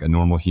being like a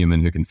normal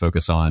human who can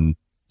focus on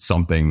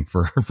something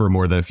for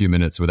more than a few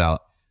minutes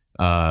without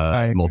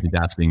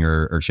multitasking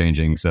or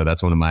changing. So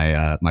that's one of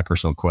my my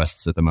personal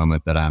quests at the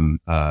moment that I'm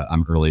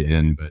early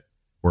in, but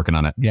working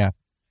on it. Yeah.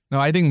 No,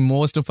 I think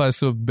most of us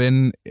who have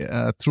been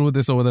through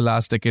this over the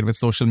last decade with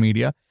social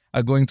media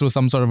are going through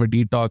some sort of a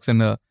detox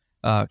and a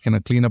kind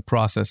of cleanup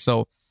process.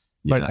 So,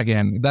 but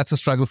again, that's a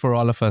struggle for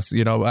all of us,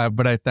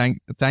 but I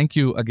thank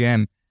you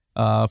again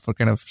for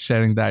kind of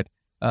sharing that.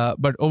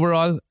 But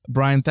overall,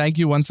 Brian, thank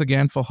you once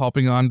again for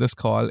hopping on this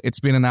call. It's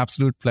been an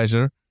absolute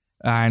pleasure.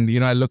 And,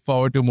 I look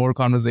forward to more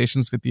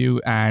conversations with you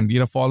and,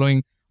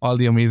 following all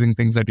the amazing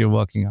things that you're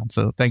working on.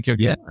 So thank you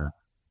again. Yeah,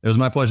 it was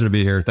my pleasure to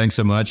be here. Thanks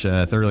so much.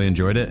 I thoroughly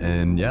enjoyed it.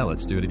 And yeah,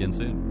 let's do it again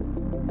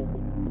soon.